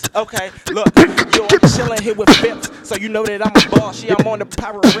for this? Okay, look, yo, I'm chillin' here with Phipps, so you know that I'm a boss. Yeah, I'm on the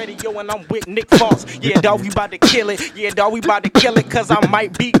pirate radio and I'm with Nick Foss. Yeah, dawg, we about to kill it. Yeah, dawg, we about to kill it, cause I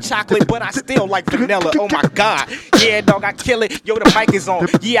might beat chocolate, but I still like vanilla. Oh my God. Yeah, dawg, I kill it. Yo, the mic is on.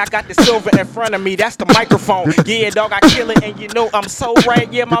 Yeah, I got the silver in front of me. That's the microphone. Yeah, dawg, I kill it, and you know I'm so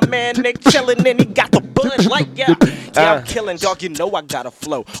right. Yeah, my man Nick chillin', and he got the Bud Light. Yeah, I'm killing, dawg. You know I got a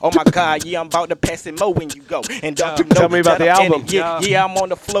flow. Oh my God. Yeah, I'm about to pass it more when you go. And dawg, you know Tell me about that the I'm in album. it. Yeah, I'm on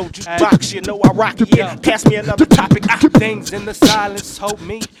the flow. Jukebox, you know I rock it. Yeah, pass me another topic. Things in the silence hold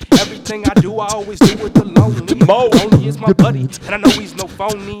me. Everything I do, I always do with the lonely. Lonely is my buddy, and I know he's no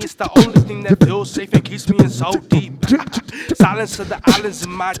phony. It's the only thing that feels safe and keeps me in so deep. Silence of the islands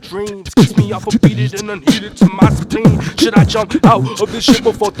in my dreams keeps me off beated and unheated to my spleen. Should I jump out of this shit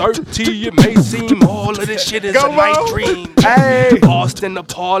before 30? It may seem all of this shit is a night dream. Hey. Lost in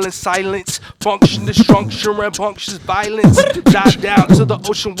appalling silence, function destruction, rambunctious violence. Dive down to the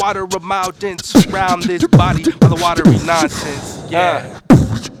ocean water of mild dense. Surround this body by the watery nonsense. Yeah.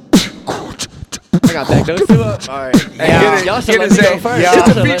 I got back those two up. All right. Hey, Y'all should get let it, me go Zay. first. Yeah. Y'all It's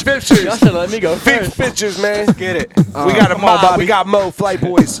should the let- Phipps pictures. Y'all should let me go Phipps first. pictures, man. Get it. We got a mod. We got Mo, Flight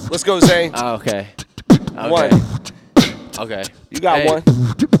Boys. Let's go, Zane. Okay. One. Okay. You got Hey. one.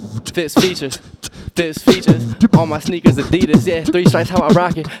 Phipps features. Phipps features. All my sneakers Adidas. Yeah, 3 stripes how I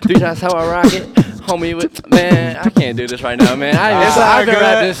rock it. 3 stripes how I rock it. Homie with man, I can't do this right now, man. I've been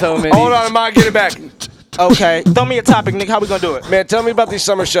rapping so many. Hold on, Mod, get it back. Okay, throw me a topic, Nick. How we gonna do it? Man, tell me about these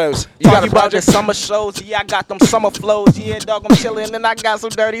summer shows. You Talk got a about the project? summer shows. Yeah, I got them summer flows. Yeah, dog, I'm chillin' and I got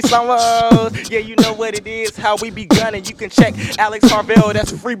some dirty summers. Yeah, you know what it is, how we be gunning. You can check Alex Harvell,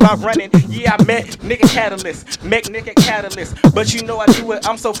 that's free by running. Yeah, I met Nick at Catalyst. Met Nick at Catalyst. But you know I do it,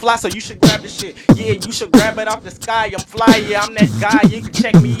 I'm so fly, so you should grab the shit. Yeah, you should grab it off the sky. I'm fly, yeah, I'm that guy. You can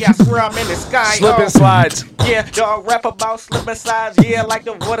check me, yeah, I swear I'm in the sky. Slipping slides. Yeah, dog, rap about slipping slides. Yeah, like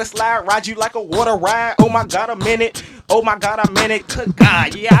the water slide, ride you like a water ride. Oh my God, I'm in it. Oh my God, I'm in it. Good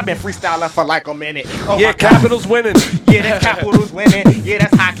God, yeah, I've been freestyling for like a minute. Oh Yeah, my God. Capitals winning. Yeah, that Capitals winning. Yeah,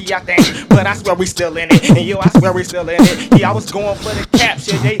 that's hockey, I think. But I swear we still in it. And yo, I swear we still in it. Yeah, I was going for the Caps.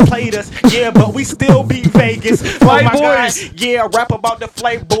 Yeah, they played us. Yeah, but we still beat Vegas. Flight oh my Boys. God. Yeah, rap about the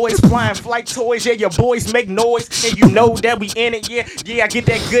Flight Boys flying flight toys. Yeah, your boys make noise. And you know that we in it. Yeah, I get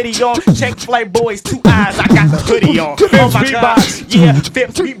that goodie on. Check Flight Boys, 2 eyes. I got the hoodie on. Oh my God. Yeah,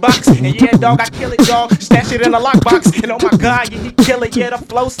 Phipps beatbox. And yeah, dog, I kill it, dog. Stash it in a lockbox. And oh my God, yeah, he kill it. Yeah, the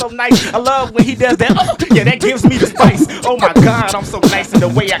flow so nice. I love when he does that. Yeah, that gives me the spice. Oh my God, I'm so nice in the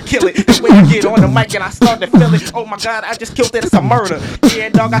way I kill it. The way I get on the mic and I start to feel it. Oh my God, I just killed it. It's a murder. Yeah,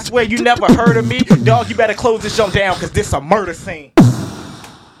 dog, I swear you never heard of me. Dog, you better close this show down because this a murder scene.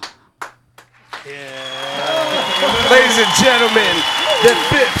 Ladies and gentlemen, the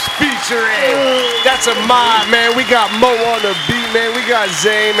Phipps featuring. That's a mod, man. We got Mo on the beat, man. We got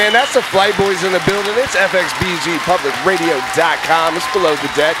Zay, man. That's the Flight Boys in the building. It's FXBGPublicRadio.com. It's below the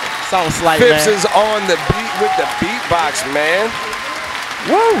deck. Sounds like Phipps man. is on the beat with the beatbox, man.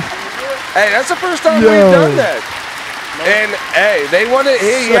 Woo! Hey, that's the first time we've done that. And hey, they wanted.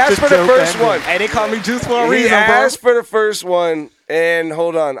 He asked for the first one. Hey, they call me Juice for a He reason, bro. asked for the first one, and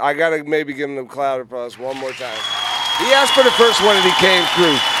hold on, I gotta maybe give him the cloud applause one more time. He asked for the first one, and he came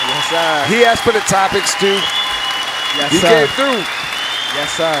through. Yes, sir. He asked for the topics too. Yes, He sir. came through. Yes,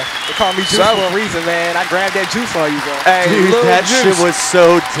 sir. They call me Juice So- for a reason, man. I grabbed that juice for you, bro. Hey, Dude, Lil that Juice. shit was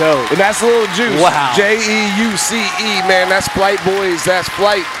so dope. And that's Lil Juice. Wow. Jeuce, man. That's Flight Boys. That's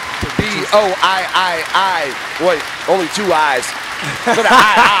Flight. B-O-I-I-I. Wait, only 2 I's. For the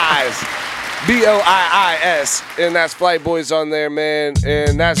I-I's. B-O-I-I-S. And that's Flight Boiis on there, man.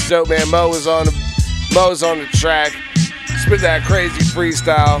 And that's dope, man. Mo is on the track. Spit that crazy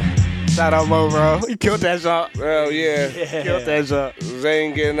freestyle. Shout out Mo, bro. You killed that shot. Hell yeah. Killed that shot.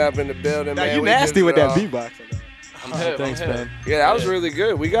 Zane getting up in the building, Now man. you We nasty did with it that all. beatboxing. Thanks, man. Yeah, that was really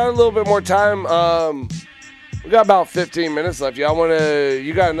good. We got a little bit more time. We got about 15 minutes left. You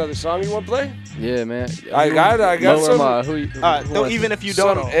got another song you want to play? Yeah, man. I got Mo or some. Ahmad? Who Don't even if you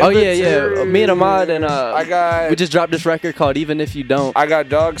don't. Oh yeah. Me and Ahmad and we just dropped this record called Even If You Don't. I got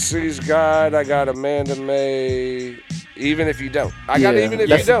Dog Sees God. I got Amanda May. Even If You Don't. I got Even If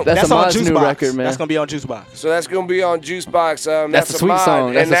You Don't. That's on Ahmad's new Juicebox. record, man. That's gonna be on Juicebox. So that's gonna be on Juicebox. That's a sweet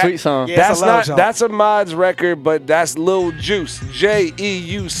song. That's a sweet song. Yeah, That's it's a loud not. song. That's Ahmad's record, but that's Lil Juice.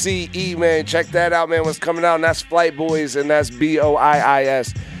 J-E-U-C-E, man. Check that out, man. What's coming out? And that's Flight Boiis, and that's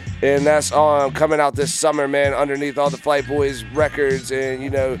B-O-I-I-S. And that's coming out this summer, man, underneath all the Flight Boiis records.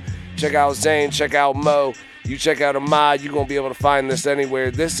 And, check out Zane, check out Mo. You check out Ahmad, you're going to be able to find this anywhere.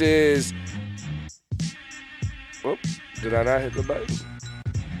 This is... Oh, did I not hit the button?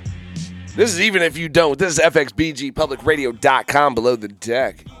 This is Even If You Don't. This is FXBGPublicRadio.com, Below the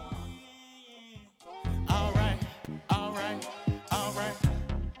Deck. All right.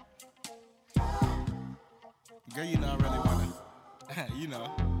 Girl, you know I really wanna,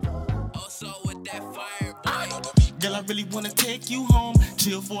 Also with that fire, boy. Girl, I really wanna take you home.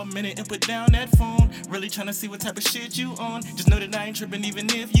 Chill for a minute and put down that phone. Really tryna see what type of shit you on. Just know that I ain't tripping even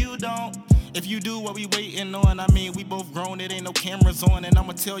if you don't. If you do what we waiting on, we both grown, it ain't no cameras on. And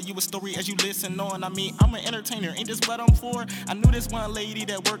I'ma tell you a story as you listen on. I'm an entertainer, ain't this what I'm for? I knew this one lady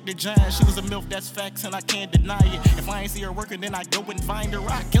that worked at Giant. She was a MILF, that's facts, and I can't deny it. If I ain't see her working, then I go and find her.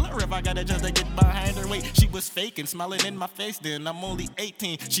 I kill her if I got a chance to get behind her. Wait, she was faking, smiling in my face then. I'm only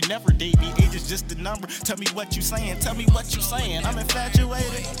 18, she never date me. Age is just a number. Tell me what you saying, I'm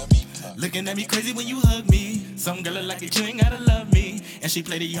infatuated. Looking at me crazy when you hug me. Some girl like it, you ain't gotta love me. And she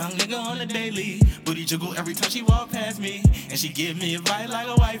play the young nigga on the daily. Booty jiggle every time she walk past me. And she give me advice like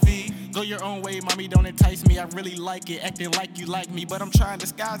a wifey. Go your own way, mommy, don't entice me. I really like it, acting like you like me. But I'm trying to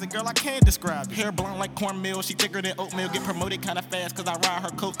disguise it, girl, I can't describe it. Hair blonde like cornmeal, she thicker than oatmeal. Get promoted kinda fast, cause I ride her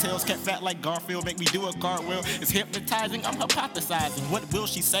coattails. Kept fat like Garfield, make me do a cartwheel. It's hypnotizing, I'm hypothesizing. What will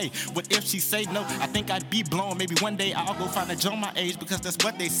she say? What if she say no? I think I'd be blown. Maybe one day I'll go find a Joe my age, because that's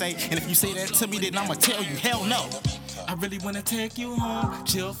what they say. And if you say that to me, then I'ma tell you, hell no. I really wanna take you home.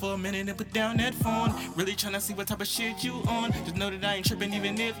 Chill for a minute and put down that phone. Really tryna see what type of shit you on. Just know that I ain't tripping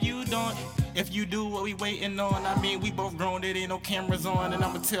even if you don't. If you do what we waiting on, we both grown, there ain't no cameras on. And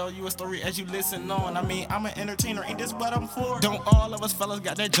I'ma tell you a story as you listen on. I'm an entertainer, ain't this what I'm for? Don't all of us fellas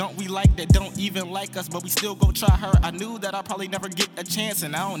got that junk we like that don't even like us, but we still go try her. I knew that I'd probably never get a chance,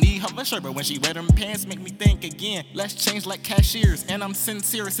 and I don't need her for sure, but when she wear them pants, make me think again. Let's change like cashiers, and I'm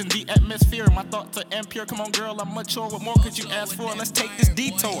sincere, it's in the atmosphere. My thoughts are impure, come on girl, I'm mature. What more could you ask for? Let's take this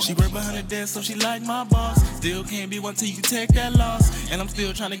detour. She work behind the desk, so she like my boss. Still can't be one till you take that loss. And I'm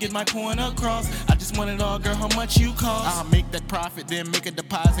still trying to get my point across. I just want it all, girl, how much you cost? I'll make that profit, then make a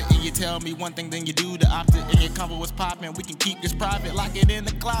deposit. And you tell me one thing, then you do the opposite. And your convo was popping, we can keep this private. Lock it in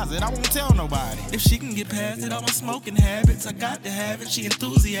the closet, I won't tell nobody. If she can get past it, all my smoking habits, I got to have it. She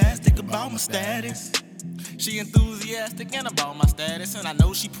enthusiastic about my status. She enthusiastic and about my status. And I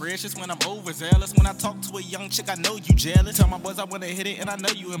know she precious when I'm overzealous. When I talk to a young chick, I know you jealous. Tell my boys I wanna hit it and I know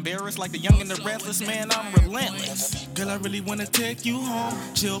you embarrassed. Like the young and the restless, man, I'm relentless. Girl, I really wanna take you home.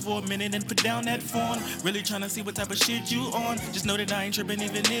 Chill for a minute and put down that phone. Really tryna see what type of shit you on. Just know that I ain't tripping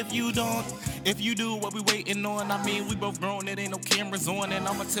even if you don't. If you do what we waiting on, we both grown, it ain't no cameras on. And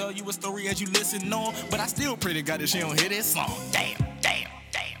I'ma tell you a story as you listen on. But I still pray to God that she don't hear this song. Damn.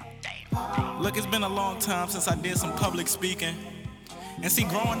 Look, it's been a long time since I did some public speaking. And see,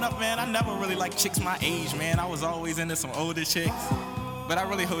 growing up, man, I never really liked chicks my age, man. I was always into some older chicks. But I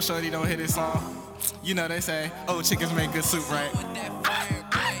really hope Shorty don't hear this song. You know, they say, old chickens make good soup, right?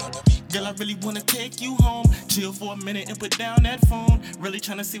 Girl, I really wanna take you home. Chill for a minute and put down that phone. Really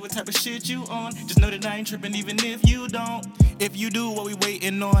tryna see what type of shit you on. Just know that I ain't tripping even if you don't. If you do what we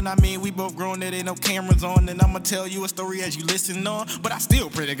waiting on, we both grown, there ain't no cameras on. And I'ma tell you a story as you listen on. But I still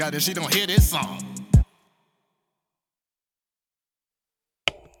pray to God that she don't hear this song.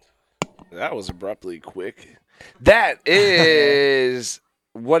 That was abruptly quick. That is...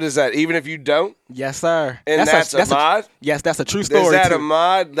 What is that? Even if you don't? Yes, sir. And that's Ahmad? Yes, that's a true story. Is that too.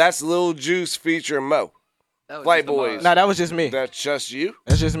 Ahmad? That's Lil Juice featuring Mo. Flight Boiis. No, that was just me. That's just you?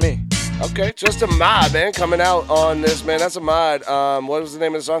 That's just me. Okay, just Ahmad, man, coming out on this, man. That's Ahmad. What was the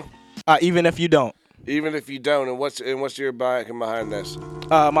name of the song? Even If You Don't. Even if you don't, and what's your backing behind this?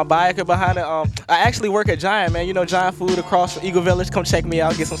 My backing behind it. I actually work at Giant, man. You know Giant Food across Eagle Village. Come check me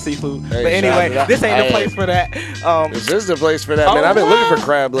out, get some seafood. Hey, but anyway, this ain't the place for that. This is the place for that, man. I've been looking for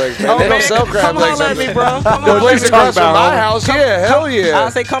crab legs, man. They don't sell crab legs. Come holler at me, bro. The place across from my house, hell yeah. I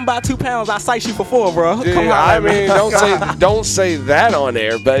say come buy 2 pounds. I sight you for 4, bro. Dude, Come holler I at me. mean, don't say that on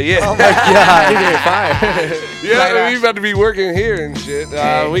air, but yeah. Oh my God, he get fired. Yeah, we about to be working here and shit.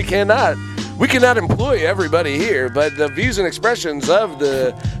 We cannot employ everybody here, but the views and expressions of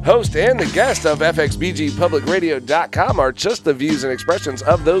the host and the guest of FXBGPublicRadio.com are just the views and expressions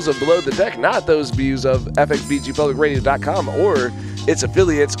of those of Below the Deck, not those views of FXBGPublicRadio.com or its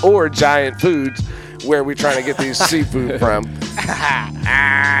affiliates or Giant Foods, where we're trying to get these seafood from.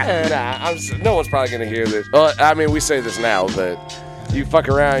 No one's probably going to hear this. Well, I mean, we say this now, but you fuck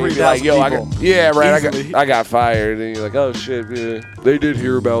around and you be like, yo, I got fired. And you're like, oh, shit, yeah, they did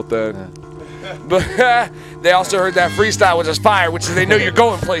hear about that. But they also heard that freestyle was just fire, which is they know you're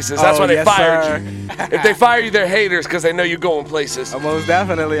going places. That's why they fired you. If they fire you, they're haters because they know you're going places. Most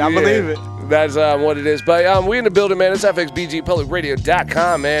definitely. I believe it. That's what it is. But we in the building, man. It's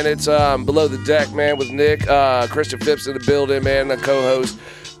FXBGPublicRadio.com, man. It's Below the Deck, man, with Nick. Christian Phipps in the building, man, the co-host.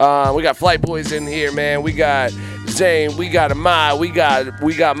 We got Flight Boys in here, man. We got Zane. We got Amai. We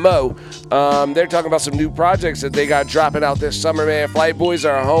got Mo. They're talking about some new projects that they got dropping out this summer, man. Flight Boys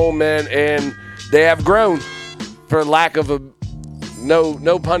are home, man, and they have grown, for lack of a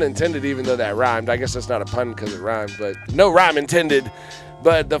no pun intended, even though that rhymed. I guess that's not a pun because it rhymed, but no rhyme intended.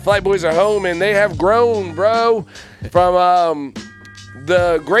 But the Flight Boys are home, and they have grown, bro, from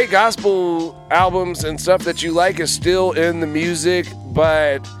the great gospel albums and stuff that you like is still in the music,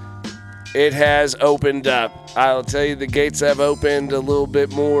 but it has opened up. I'll tell you, the gates have opened a little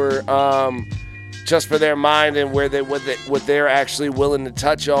bit more, just for their mind and what they're actually willing to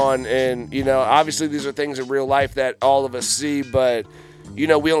touch on. And obviously these are things in real life that all of us see, but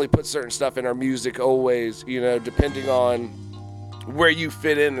we only put certain stuff in our music always, depending on where you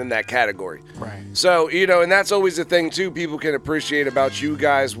fit in that category. Right. So, and that's always the thing too people can appreciate about you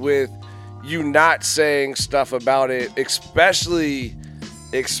guys, with you not saying stuff about it, especially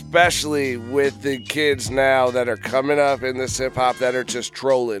with the kids now that are coming up in this hip hop that are just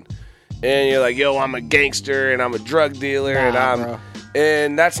trolling. And you're like, yo, I'm a gangster and I'm a drug dealer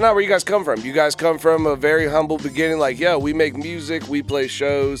and that's not where you guys come from. You guys come from a very humble beginning, like, yo, we make music, we play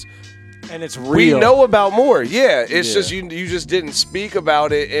shows. And it's real. We know about more. Yeah, it's just you just didn't speak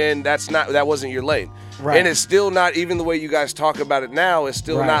about it, and that wasn't your lane. Right. And it's still not, even the way you guys talk about it now, it's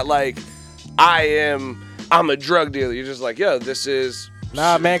still not like I'm a drug dealer. You're just like, yo, this is.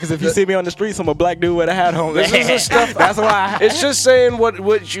 Nah, man, because if you see me on the streets, I'm a black dude with a hat on. This is the stuff. That's why. It's just saying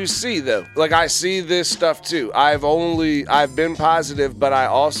what you see, though. Like, I see this stuff too. I've been positive, but I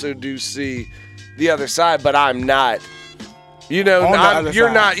also do see the other side. But I'm not. You're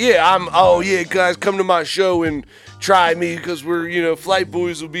not. Yeah, guys, come to my show and try me because we're, Flight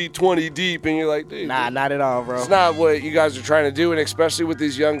Boys will be 20 deep, and you're like, dude. Nah, not at all, bro. It's not what you guys are trying to do, and especially with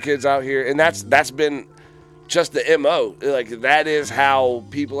these young kids out here, and that's been just the MO. Like, that is how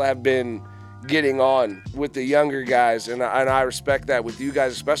people have been getting on with the younger guys, and I respect that with you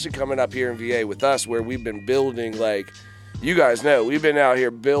guys, especially coming up here in VA with us, where we've been building, like, you guys know, we've been out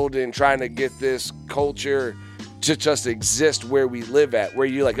here building, trying to get this culture to just exist where we live at, where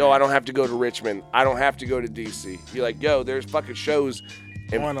you're like, oh, I don't have to go to Richmond, I don't have to go to DC. You're like, yo, there's fucking shows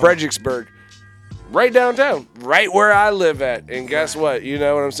in Fredericksburg, right downtown, right where I live at, and guess what? You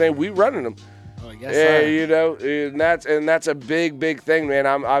know what I'm saying? We running them. Yes, sir. And that's a big thing, man.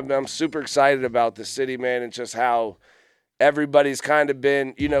 I'm super excited about the city, man, and just how everybody's kind of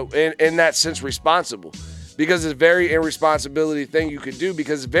been, in that sense, responsible. Because it's a very irresponsibility thing you could do,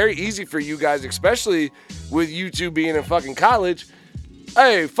 because it's very easy for you guys, especially with you two being in fucking college.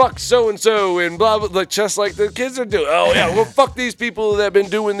 Hey, fuck so-and-so and blah, blah, blah, just like the kids are doing. Oh, yeah, well, fuck these people that have been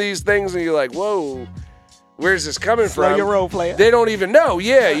doing these things. And you're like, whoa, where's this coming from? Your role player. They don't even know.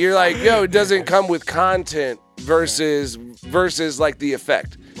 Yeah, you're like, yo, it doesn't come with content versus like the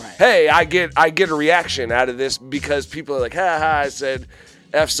effect. Right. Hey, I get a reaction out of this because people are like, ha ha, I said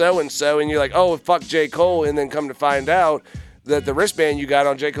F so-and-so, and you're like, oh, fuck J. Cole, and then come to find out that the wristband you got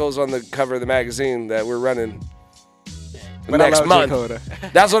on J. Cole's on the cover of the magazine that we're running next month.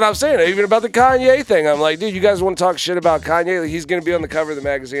 That's what I'm saying. Even about the Kanye thing, I'm like, dude, you guys want to talk shit about Kanye? Like, he's going to be on the cover of the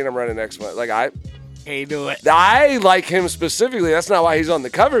magazine I'm running next month. Like, Hey, do it. I like him specifically. That's not why he's on the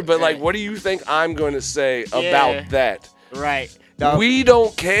cover, but like, what do you think I'm going to say about that? Right. We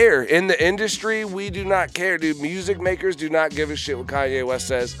don't care. In the industry, we do not care, dude. Music makers do not give a shit what Kanye West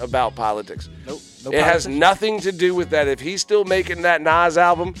says about politics. Nope. It has nothing to do with that. If he's still making that Nas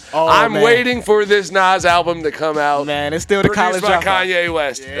album, I'm man. waiting for this Nas album to come out. Man, it's still the college produced by dropout. Kanye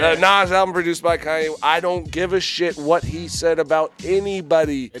West. Yeah. Nas album produced by Kanye. I don't give a shit what he said about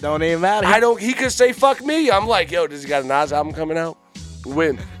anybody. It don't even matter. He could say fuck me. I'm like, yo, does he got a Nas album coming out?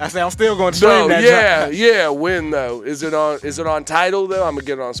 When? I say I'm still going to stream No, that. yeah. When though? Is it on Tidal though? I'm gonna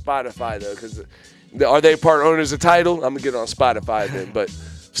get it on Spotify though, because are they part owners of Tidal? I'm gonna get it on Spotify then, but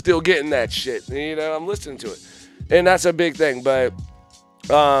still getting that shit. You know, I'm listening to it, and that's a big thing. But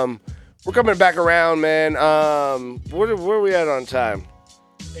we're coming back around, man. Where are we at on time?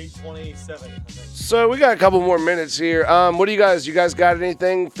 8:27. I think. So we got a couple more minutes here. What do you guys got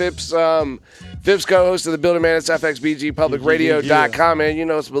anything? Phipps, Phipps co-host of the building, man. It's FXBGPublicRadio.com, man. You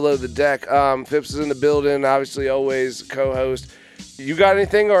know it's below the deck. Phipps is in the building, obviously always co-host. You got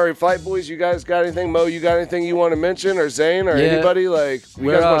anything, or Flight Boys, you guys got anything? Mo, you got anything you want to mention, or Zane, or anybody? Like,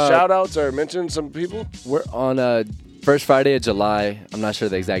 you guys want shout-outs or mention some people? We're on first Friday of July. I'm not sure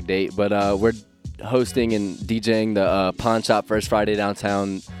the exact date, but we're hosting and DJing the Pawn Shop first Friday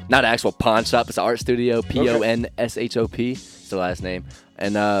downtown. Not an actual pawn shop, it's an art studio. PONSHOP. It's the last name.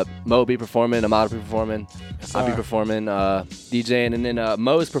 And Mo will be performing, Ahmad will be performing, I'll be performing, DJing, and then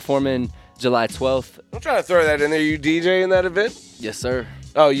Mo is performing July 12th. I'm trying to throw that in there. You DJing that event? Yes, sir.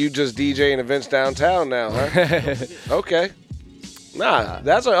 Oh, you just DJing events downtown now, huh? Okay. Nah,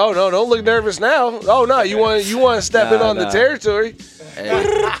 that's oh no, don't look nervous now. Oh no, you want to step in on the territory.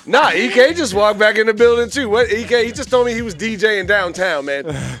 Hey. Nah, EK just walked back in the building too. What EK? He just told me he was DJing downtown, man.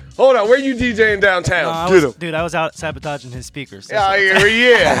 Hold on, where you DJing downtown? Dude, I was out sabotaging his speakers.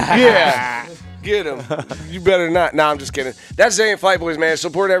 Yeah. Get him. You better not. Nah, I'm just kidding. That's Zane Flight Boys, man.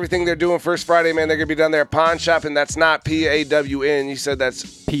 Support everything they're doing first Friday, man. They're going to be down there at Pawn Shop, and that's not PAWN. You said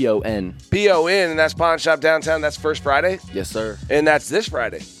that's PON. PON, and that's Pawn Shop downtown. That's first Friday? Yes, sir. And that's this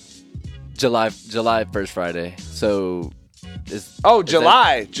Friday. July first Friday. So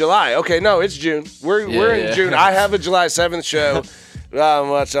July. Okay, no, it's June. We're in June. I have a July 7th show.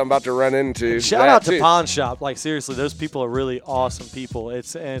 Much I'm about to run into. Shout out to Pawn Shop. Like seriously, those people are really awesome people.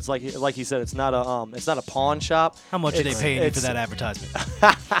 It's like you said, it's not a pawn shop. How much are they paying you for that advertisement?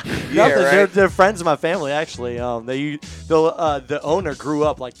 They're friends of my family actually. The owner grew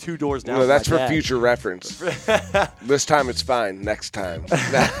up like 2 doors down. No, that's from for my dad. future reference. This time it's fine. Next time.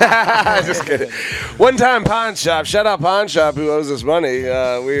 Just kidding. One time Pawn Shop. Shout out Pawn Shop who owes us money.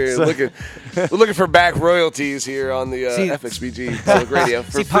 We're looking for back royalties here on the FXBG Public Radio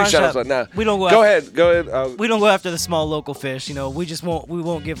for free shout outs. No. We don't go. Go ahead. We don't go after the small local fish. You know, we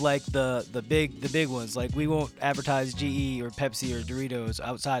won't give like the big ones. Like we won't advertise GE or Pepsi or Doritos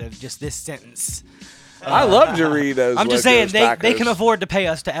outside of just this sentence. I love Doritos. I'm just saying they can afford to pay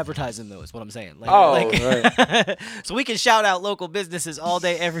us to advertise in those. What I'm saying. Right. So we can shout out local businesses all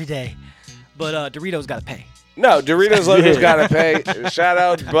day, every day, but Doritos got to pay. No, Doritos Locos gotta pay. Shout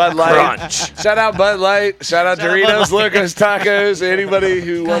out Bud Light. Crunch. Shout out Bud Light. Shout out Doritos Locos Tacos. Anybody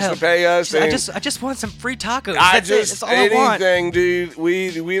who wants to pay us. I just want some free tacos. That's all I want. Anything, dude.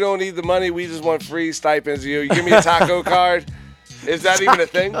 We don't need the money. We just want free stipends. You give me a taco card. Is that even a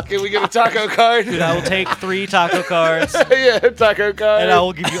thing? Can we get a taco card? Dude, I will take 3 taco cards. Yeah, taco card. And I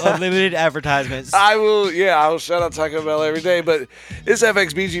will give you unlimited advertisements. I will shout out Taco Bell every day. But it's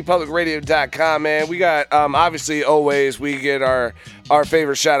FXBGPublicRadio.com, man. We got, obviously, always, we get our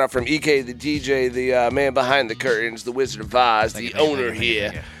favorite shout out from EK, the DJ, the man behind the curtains, the Wizard of Oz, the owner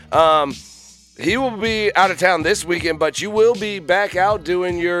here. He will be out of town this weekend, but you will be back out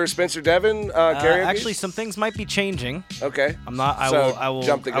doing your Spencer Devin karaoke? Actually, some things might be changing. Okay. I'm not. I will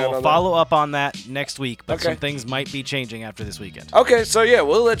on follow up on that next week, but some things might be changing after this weekend. Okay, so yeah,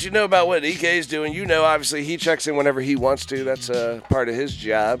 we'll let you know about what EK is doing. You know, obviously, he checks in whenever he wants to. That's part of his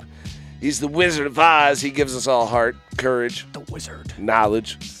job. He's the Wizard of Oz. He gives us all heart, courage, the wizard,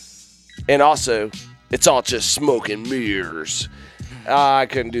 knowledge, and also, it's all just smoke and mirrors. I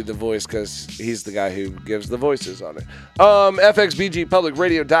couldn't do the voice because he's the guy who gives the voices on it.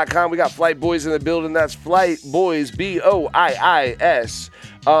 FXBGPublicRadio.com. We got Flight Boys in the building. That's Flight Boys, BOIIS.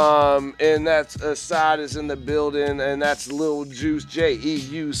 And that's Assad is in the building, and that's Lil Juice,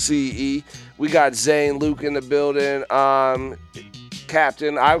 JEUCE. We got Zane Luke in the building.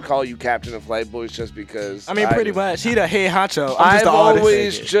 Captain, I would call you Captain of Flight Boys just because. I mean, pretty much. He the head honcho. I've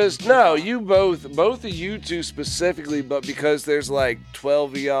always you both of you two specifically, but because there's like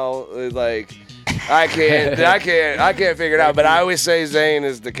 12 of y'all, like I can't figure it out. But I always say Zane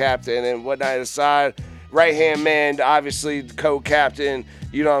is the captain and whatnot aside. right-hand man, obviously the co-captain.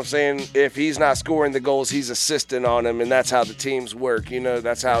 You know what I'm saying? If he's not scoring the goals, he's assisting on them, and that's how the teams work. You know,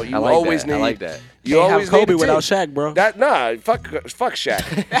 that's how you always need. I like that. You always have Kobe need without Shaq, bro. Fuck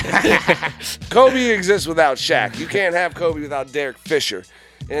Shaq. Kobe exists without Shaq. You can't have Kobe without Derek Fisher.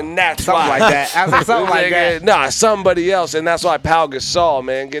 And that's Something why. like that. I was like, something like that. Nah, somebody else. And that's why Pau Gasol,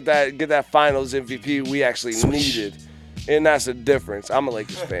 man, get that finals MVP we actually needed. And that's the difference. I'm a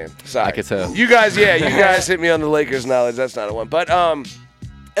Lakers fan. Sorry. I can tell. You guys hit me on the Lakers knowledge. That's not a one. But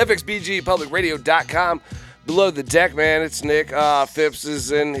FXBGPublicRadio.com. Below the deck, man. It's Nick. Phipps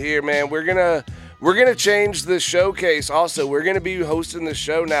is in here, man. We're gonna change the showcase. Also, we're gonna be hosting the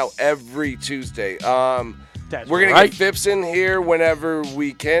show now every Tuesday. We're gonna get Phipps in here whenever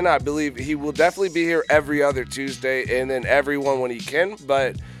we can. I believe he will definitely be here every other Tuesday, and then everyone when he can.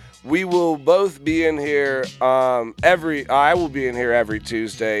 But we will both be in here. I will be in here every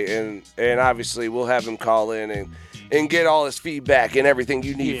Tuesday, and obviously we'll have him call in and get all his feedback and everything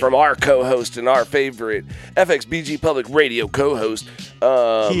you need from our co-host and our favorite FXBG Public Radio co-host.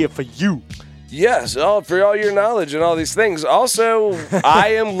 Here for you. Yes, for all your knowledge and all these things. Also,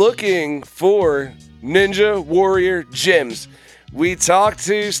 I am looking for Ninja Warrior gyms. We talked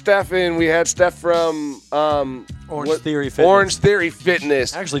to Stefan. We had Steph from Orange Theory Fitness. Orange Theory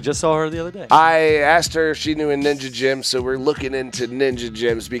Fitness. I actually just saw her the other day. I asked her if she knew a ninja gym, so we're looking into ninja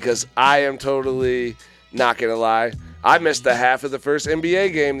gyms because I am totally not going to lie. I missed the half of the first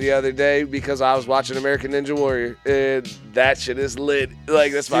NBA game the other day because I was watching American Ninja Warrior, and that shit is lit.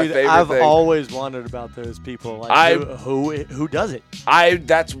 Like, that's my favorite I've thing. always wondered about those people. Like, who does it?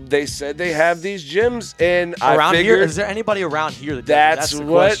 They said they have these gyms, and around I figured here. Is there anybody around here that does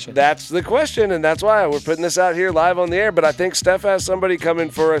it? That's the question, and that's why we're putting this out here live on the air. But I think Steph has somebody coming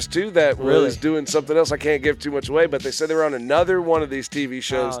for us too that was doing something else. I can't give too much away, but they said they were on another one of these TV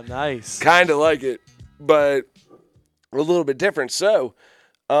shows. Oh, nice. Kind of like it, but a little bit different. So,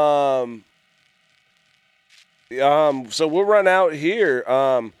 so we'll run out here.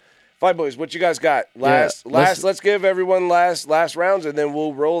 Five Boys, what you guys got? Let's give everyone last rounds, and then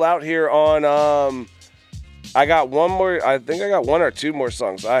we'll roll out here on. I got one more. I think I got one or two more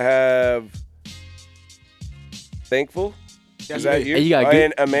songs. I have Thankful. Is that you? Hey, you got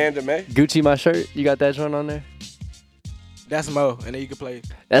and Amanda May. Gucci My Shirt. You got that joint on there? That's Mo, and then you can play.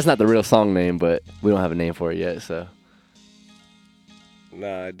 That's not the real song name, but we don't have a name for it yet, so.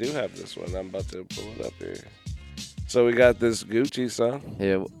 Nah, I do have this one. I'm about to pull it up here. So we got this Gucci song.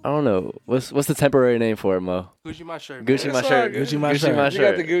 Yeah, I don't know. What's the temporary name for it, Mo? Gucci My Shirt. Gucci My Shirt. Gucci My Shirt. We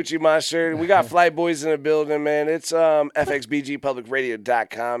got the Gucci My Shirt. We got Flight Boys in the building, man. It's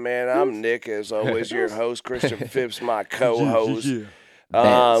FXBGPublicRadio.com, man. I'm Nick, as always, your host. Christian Phipps, my co-host.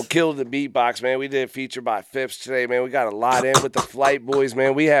 Killed the beatbox, man. We did feature by Phipps today, man. We got a lot in with the Flight Boys,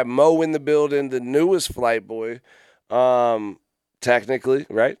 man. We have Mo in the building, the newest Flight Boy. Technically,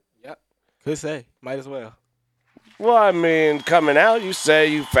 right? Yep. Could say. Might as well. Well, I mean, coming out, you say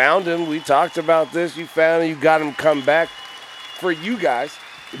you found him. We talked about this. You found him. You got him come back for you guys.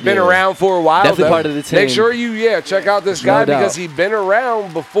 You've been around for a while. Definitely part of the team. Make sure you, check out this guy because he's been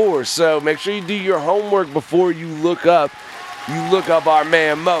around before. So make sure you do your homework before you look up. You look up our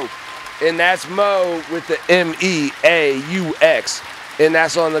man Mo. And that's Mo with the MEAUX. And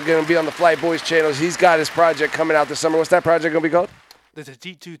that's going to be on the Flight Boys channels. He's got his project coming out this summer. What's that project going to be called? The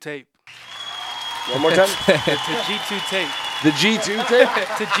G2 tape. One more time? The G2 tape. The G2 tape?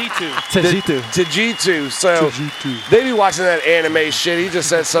 To G2. To G2. So they be watching that anime shit. He just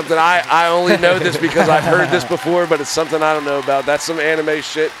said something. I only know this because I've heard this before, but it's something I don't know about. That's some anime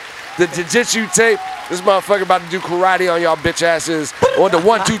shit. The Jiu-Jitsu tape. This motherfucker about to do karate on y'all bitch asses on the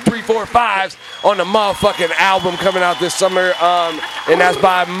 1, 2, 3, 4, 5s on the motherfucking album coming out this summer. And that's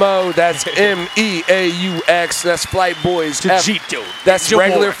by Mo. That's MEAUX. That's Flight Boys. That's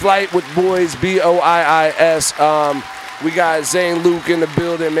regular Flight with Boys. BOIIS. We got Zane Luke in the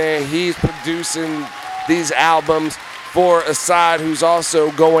building, man. He's producing these albums for Assad, who's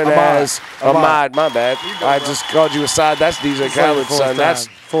also going as Ahmad. My bad. I just called you Assad. That's DJ Khaled's son. That's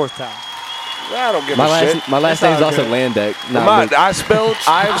fourth time. I don't give a shit. My last name is also Landek. I spelled.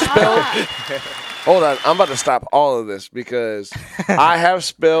 Hold on. I'm about to stop all of this because I have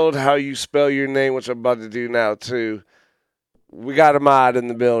spelled how you spell your name, which I'm about to do now, too. We got Ahmad in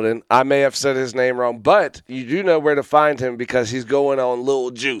the building. I may have said his name wrong, but you do know where to find him because he's going on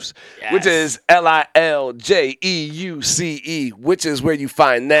Lil Juice, which is LILJEUCE, which is where you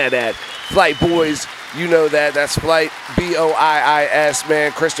find that at. Flight Boys, you know that. That's Flight, BOIIS,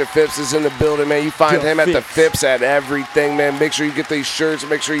 man. Christian Phipps is in the building, man. You find him at the Phipps at everything, man. Make sure you get these shirts.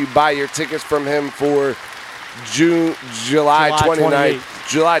 Make sure you buy your tickets from him for July 29th.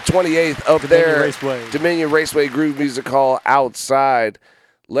 July 28th up Dominion there. Raceway. Dominion Raceway Groove Music Hall outside.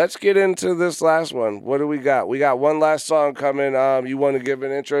 Let's get into this last one. What do we got? We got one last song coming. You want to give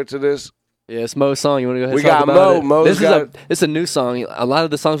an intro to this? Yeah, it's Mo's song. You want to go ahead and We talk got about Mo. it? It's a new song. A lot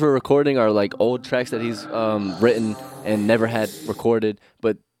of the songs we're recording are like old tracks that he's written and never had recorded.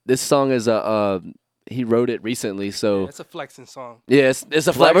 But this song is he wrote it recently, so It's a flexing song. yeah, it's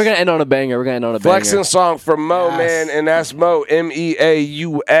a flex. We're gonna end on a banger. Flexing song from Mo, Yes. man, and that's Mo,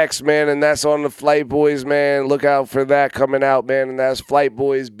 MEAUX, man, and that's on the Flight Boys, man. Look out for that coming out, man, and that's Flight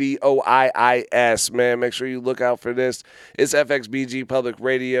Boys, BOIIS, man. Make sure you look out for this. It's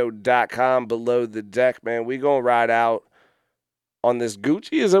FXBGPublicRadio.com, Below the Deck, man. We gonna ride out on this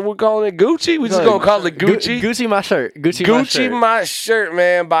Gucci. Is that what we're calling it? Gucci? We just gonna call it Gucci? Gucci my shirt. Gucci my shirt,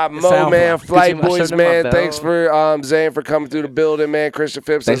 man, by Mo, sound man. fun. Flight Gucci my Boys, shirt and my man. belt. Thanks for Zane for coming through the building, man. Christian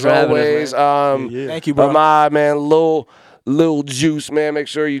Phipps, Thanks as for having us, always. Yeah. Thank you, bro. My man, Lil Juice, man. Make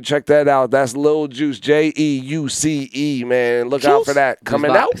sure you check that out. That's Lil Juice, JEUCE, man. Look out for that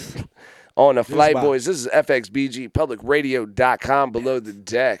coming out on the Flight box. Boys. This is FXBGPublicRadio.com, Below the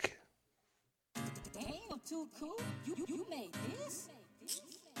Deck. Damn, too cool. You made this?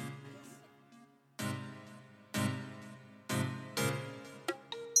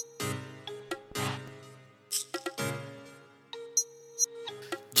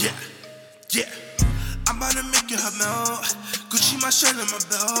 Yeah, yeah. I'm about to make you her melt. Gucci my shirt and my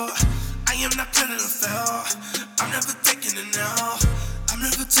belt. I am not planning to fail. I'm never taking it now. I'm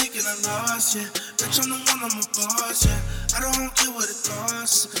never taking a loss, yeah. Bitch, I'm the one, I'm a boss, yeah. I don't care what it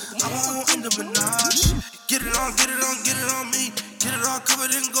costs. I won't end up a notch. Get it on, get it on, get it on me. Get it all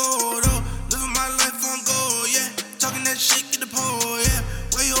covered in gold, oh. Living my life on gold, yeah. Talking that shit, get the pole, yeah.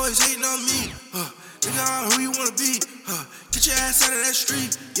 Why you always hating on me? Nigga, I'm who you wanna be? Get your ass out of that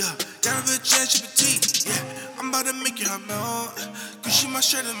street, yeah. Got a bitch ass, she petite, yeah. I'm about to make you her melt. Gucci my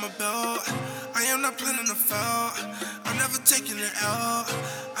shirt and my belt. I am not planning to fail. I'm never taking an L.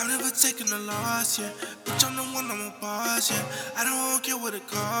 I'm never taking a loss, yeah. Bitch, I'm the one, I'm a boss, yeah. I don't care what it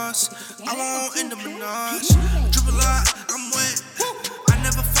costs. I won't end up a notch. Triple I, I'm wet. I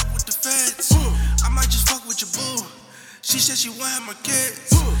never fuck with the feds. I might just fuck with your boo. She said she want my kids.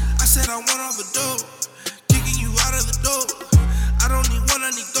 I said I want all the dope. Kicking you out of the door. I don't need one, I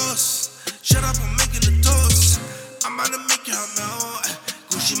need dos. Shut up, I'm making the toast. I'm about to make you a melt.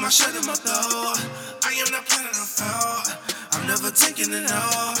 Gucci my shirt and my belt. I am not planning to fail. I'm never taking it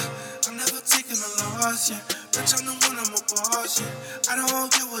out. I'm never taking a loss, yeah. Bitch, I'm the one, I'm a boss, yeah. I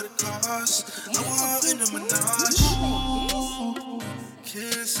don't care what it costs. I won't end up a notch.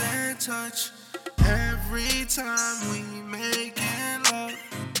 Kiss and touch. Every time we making love,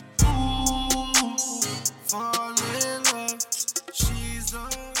 ooh, fall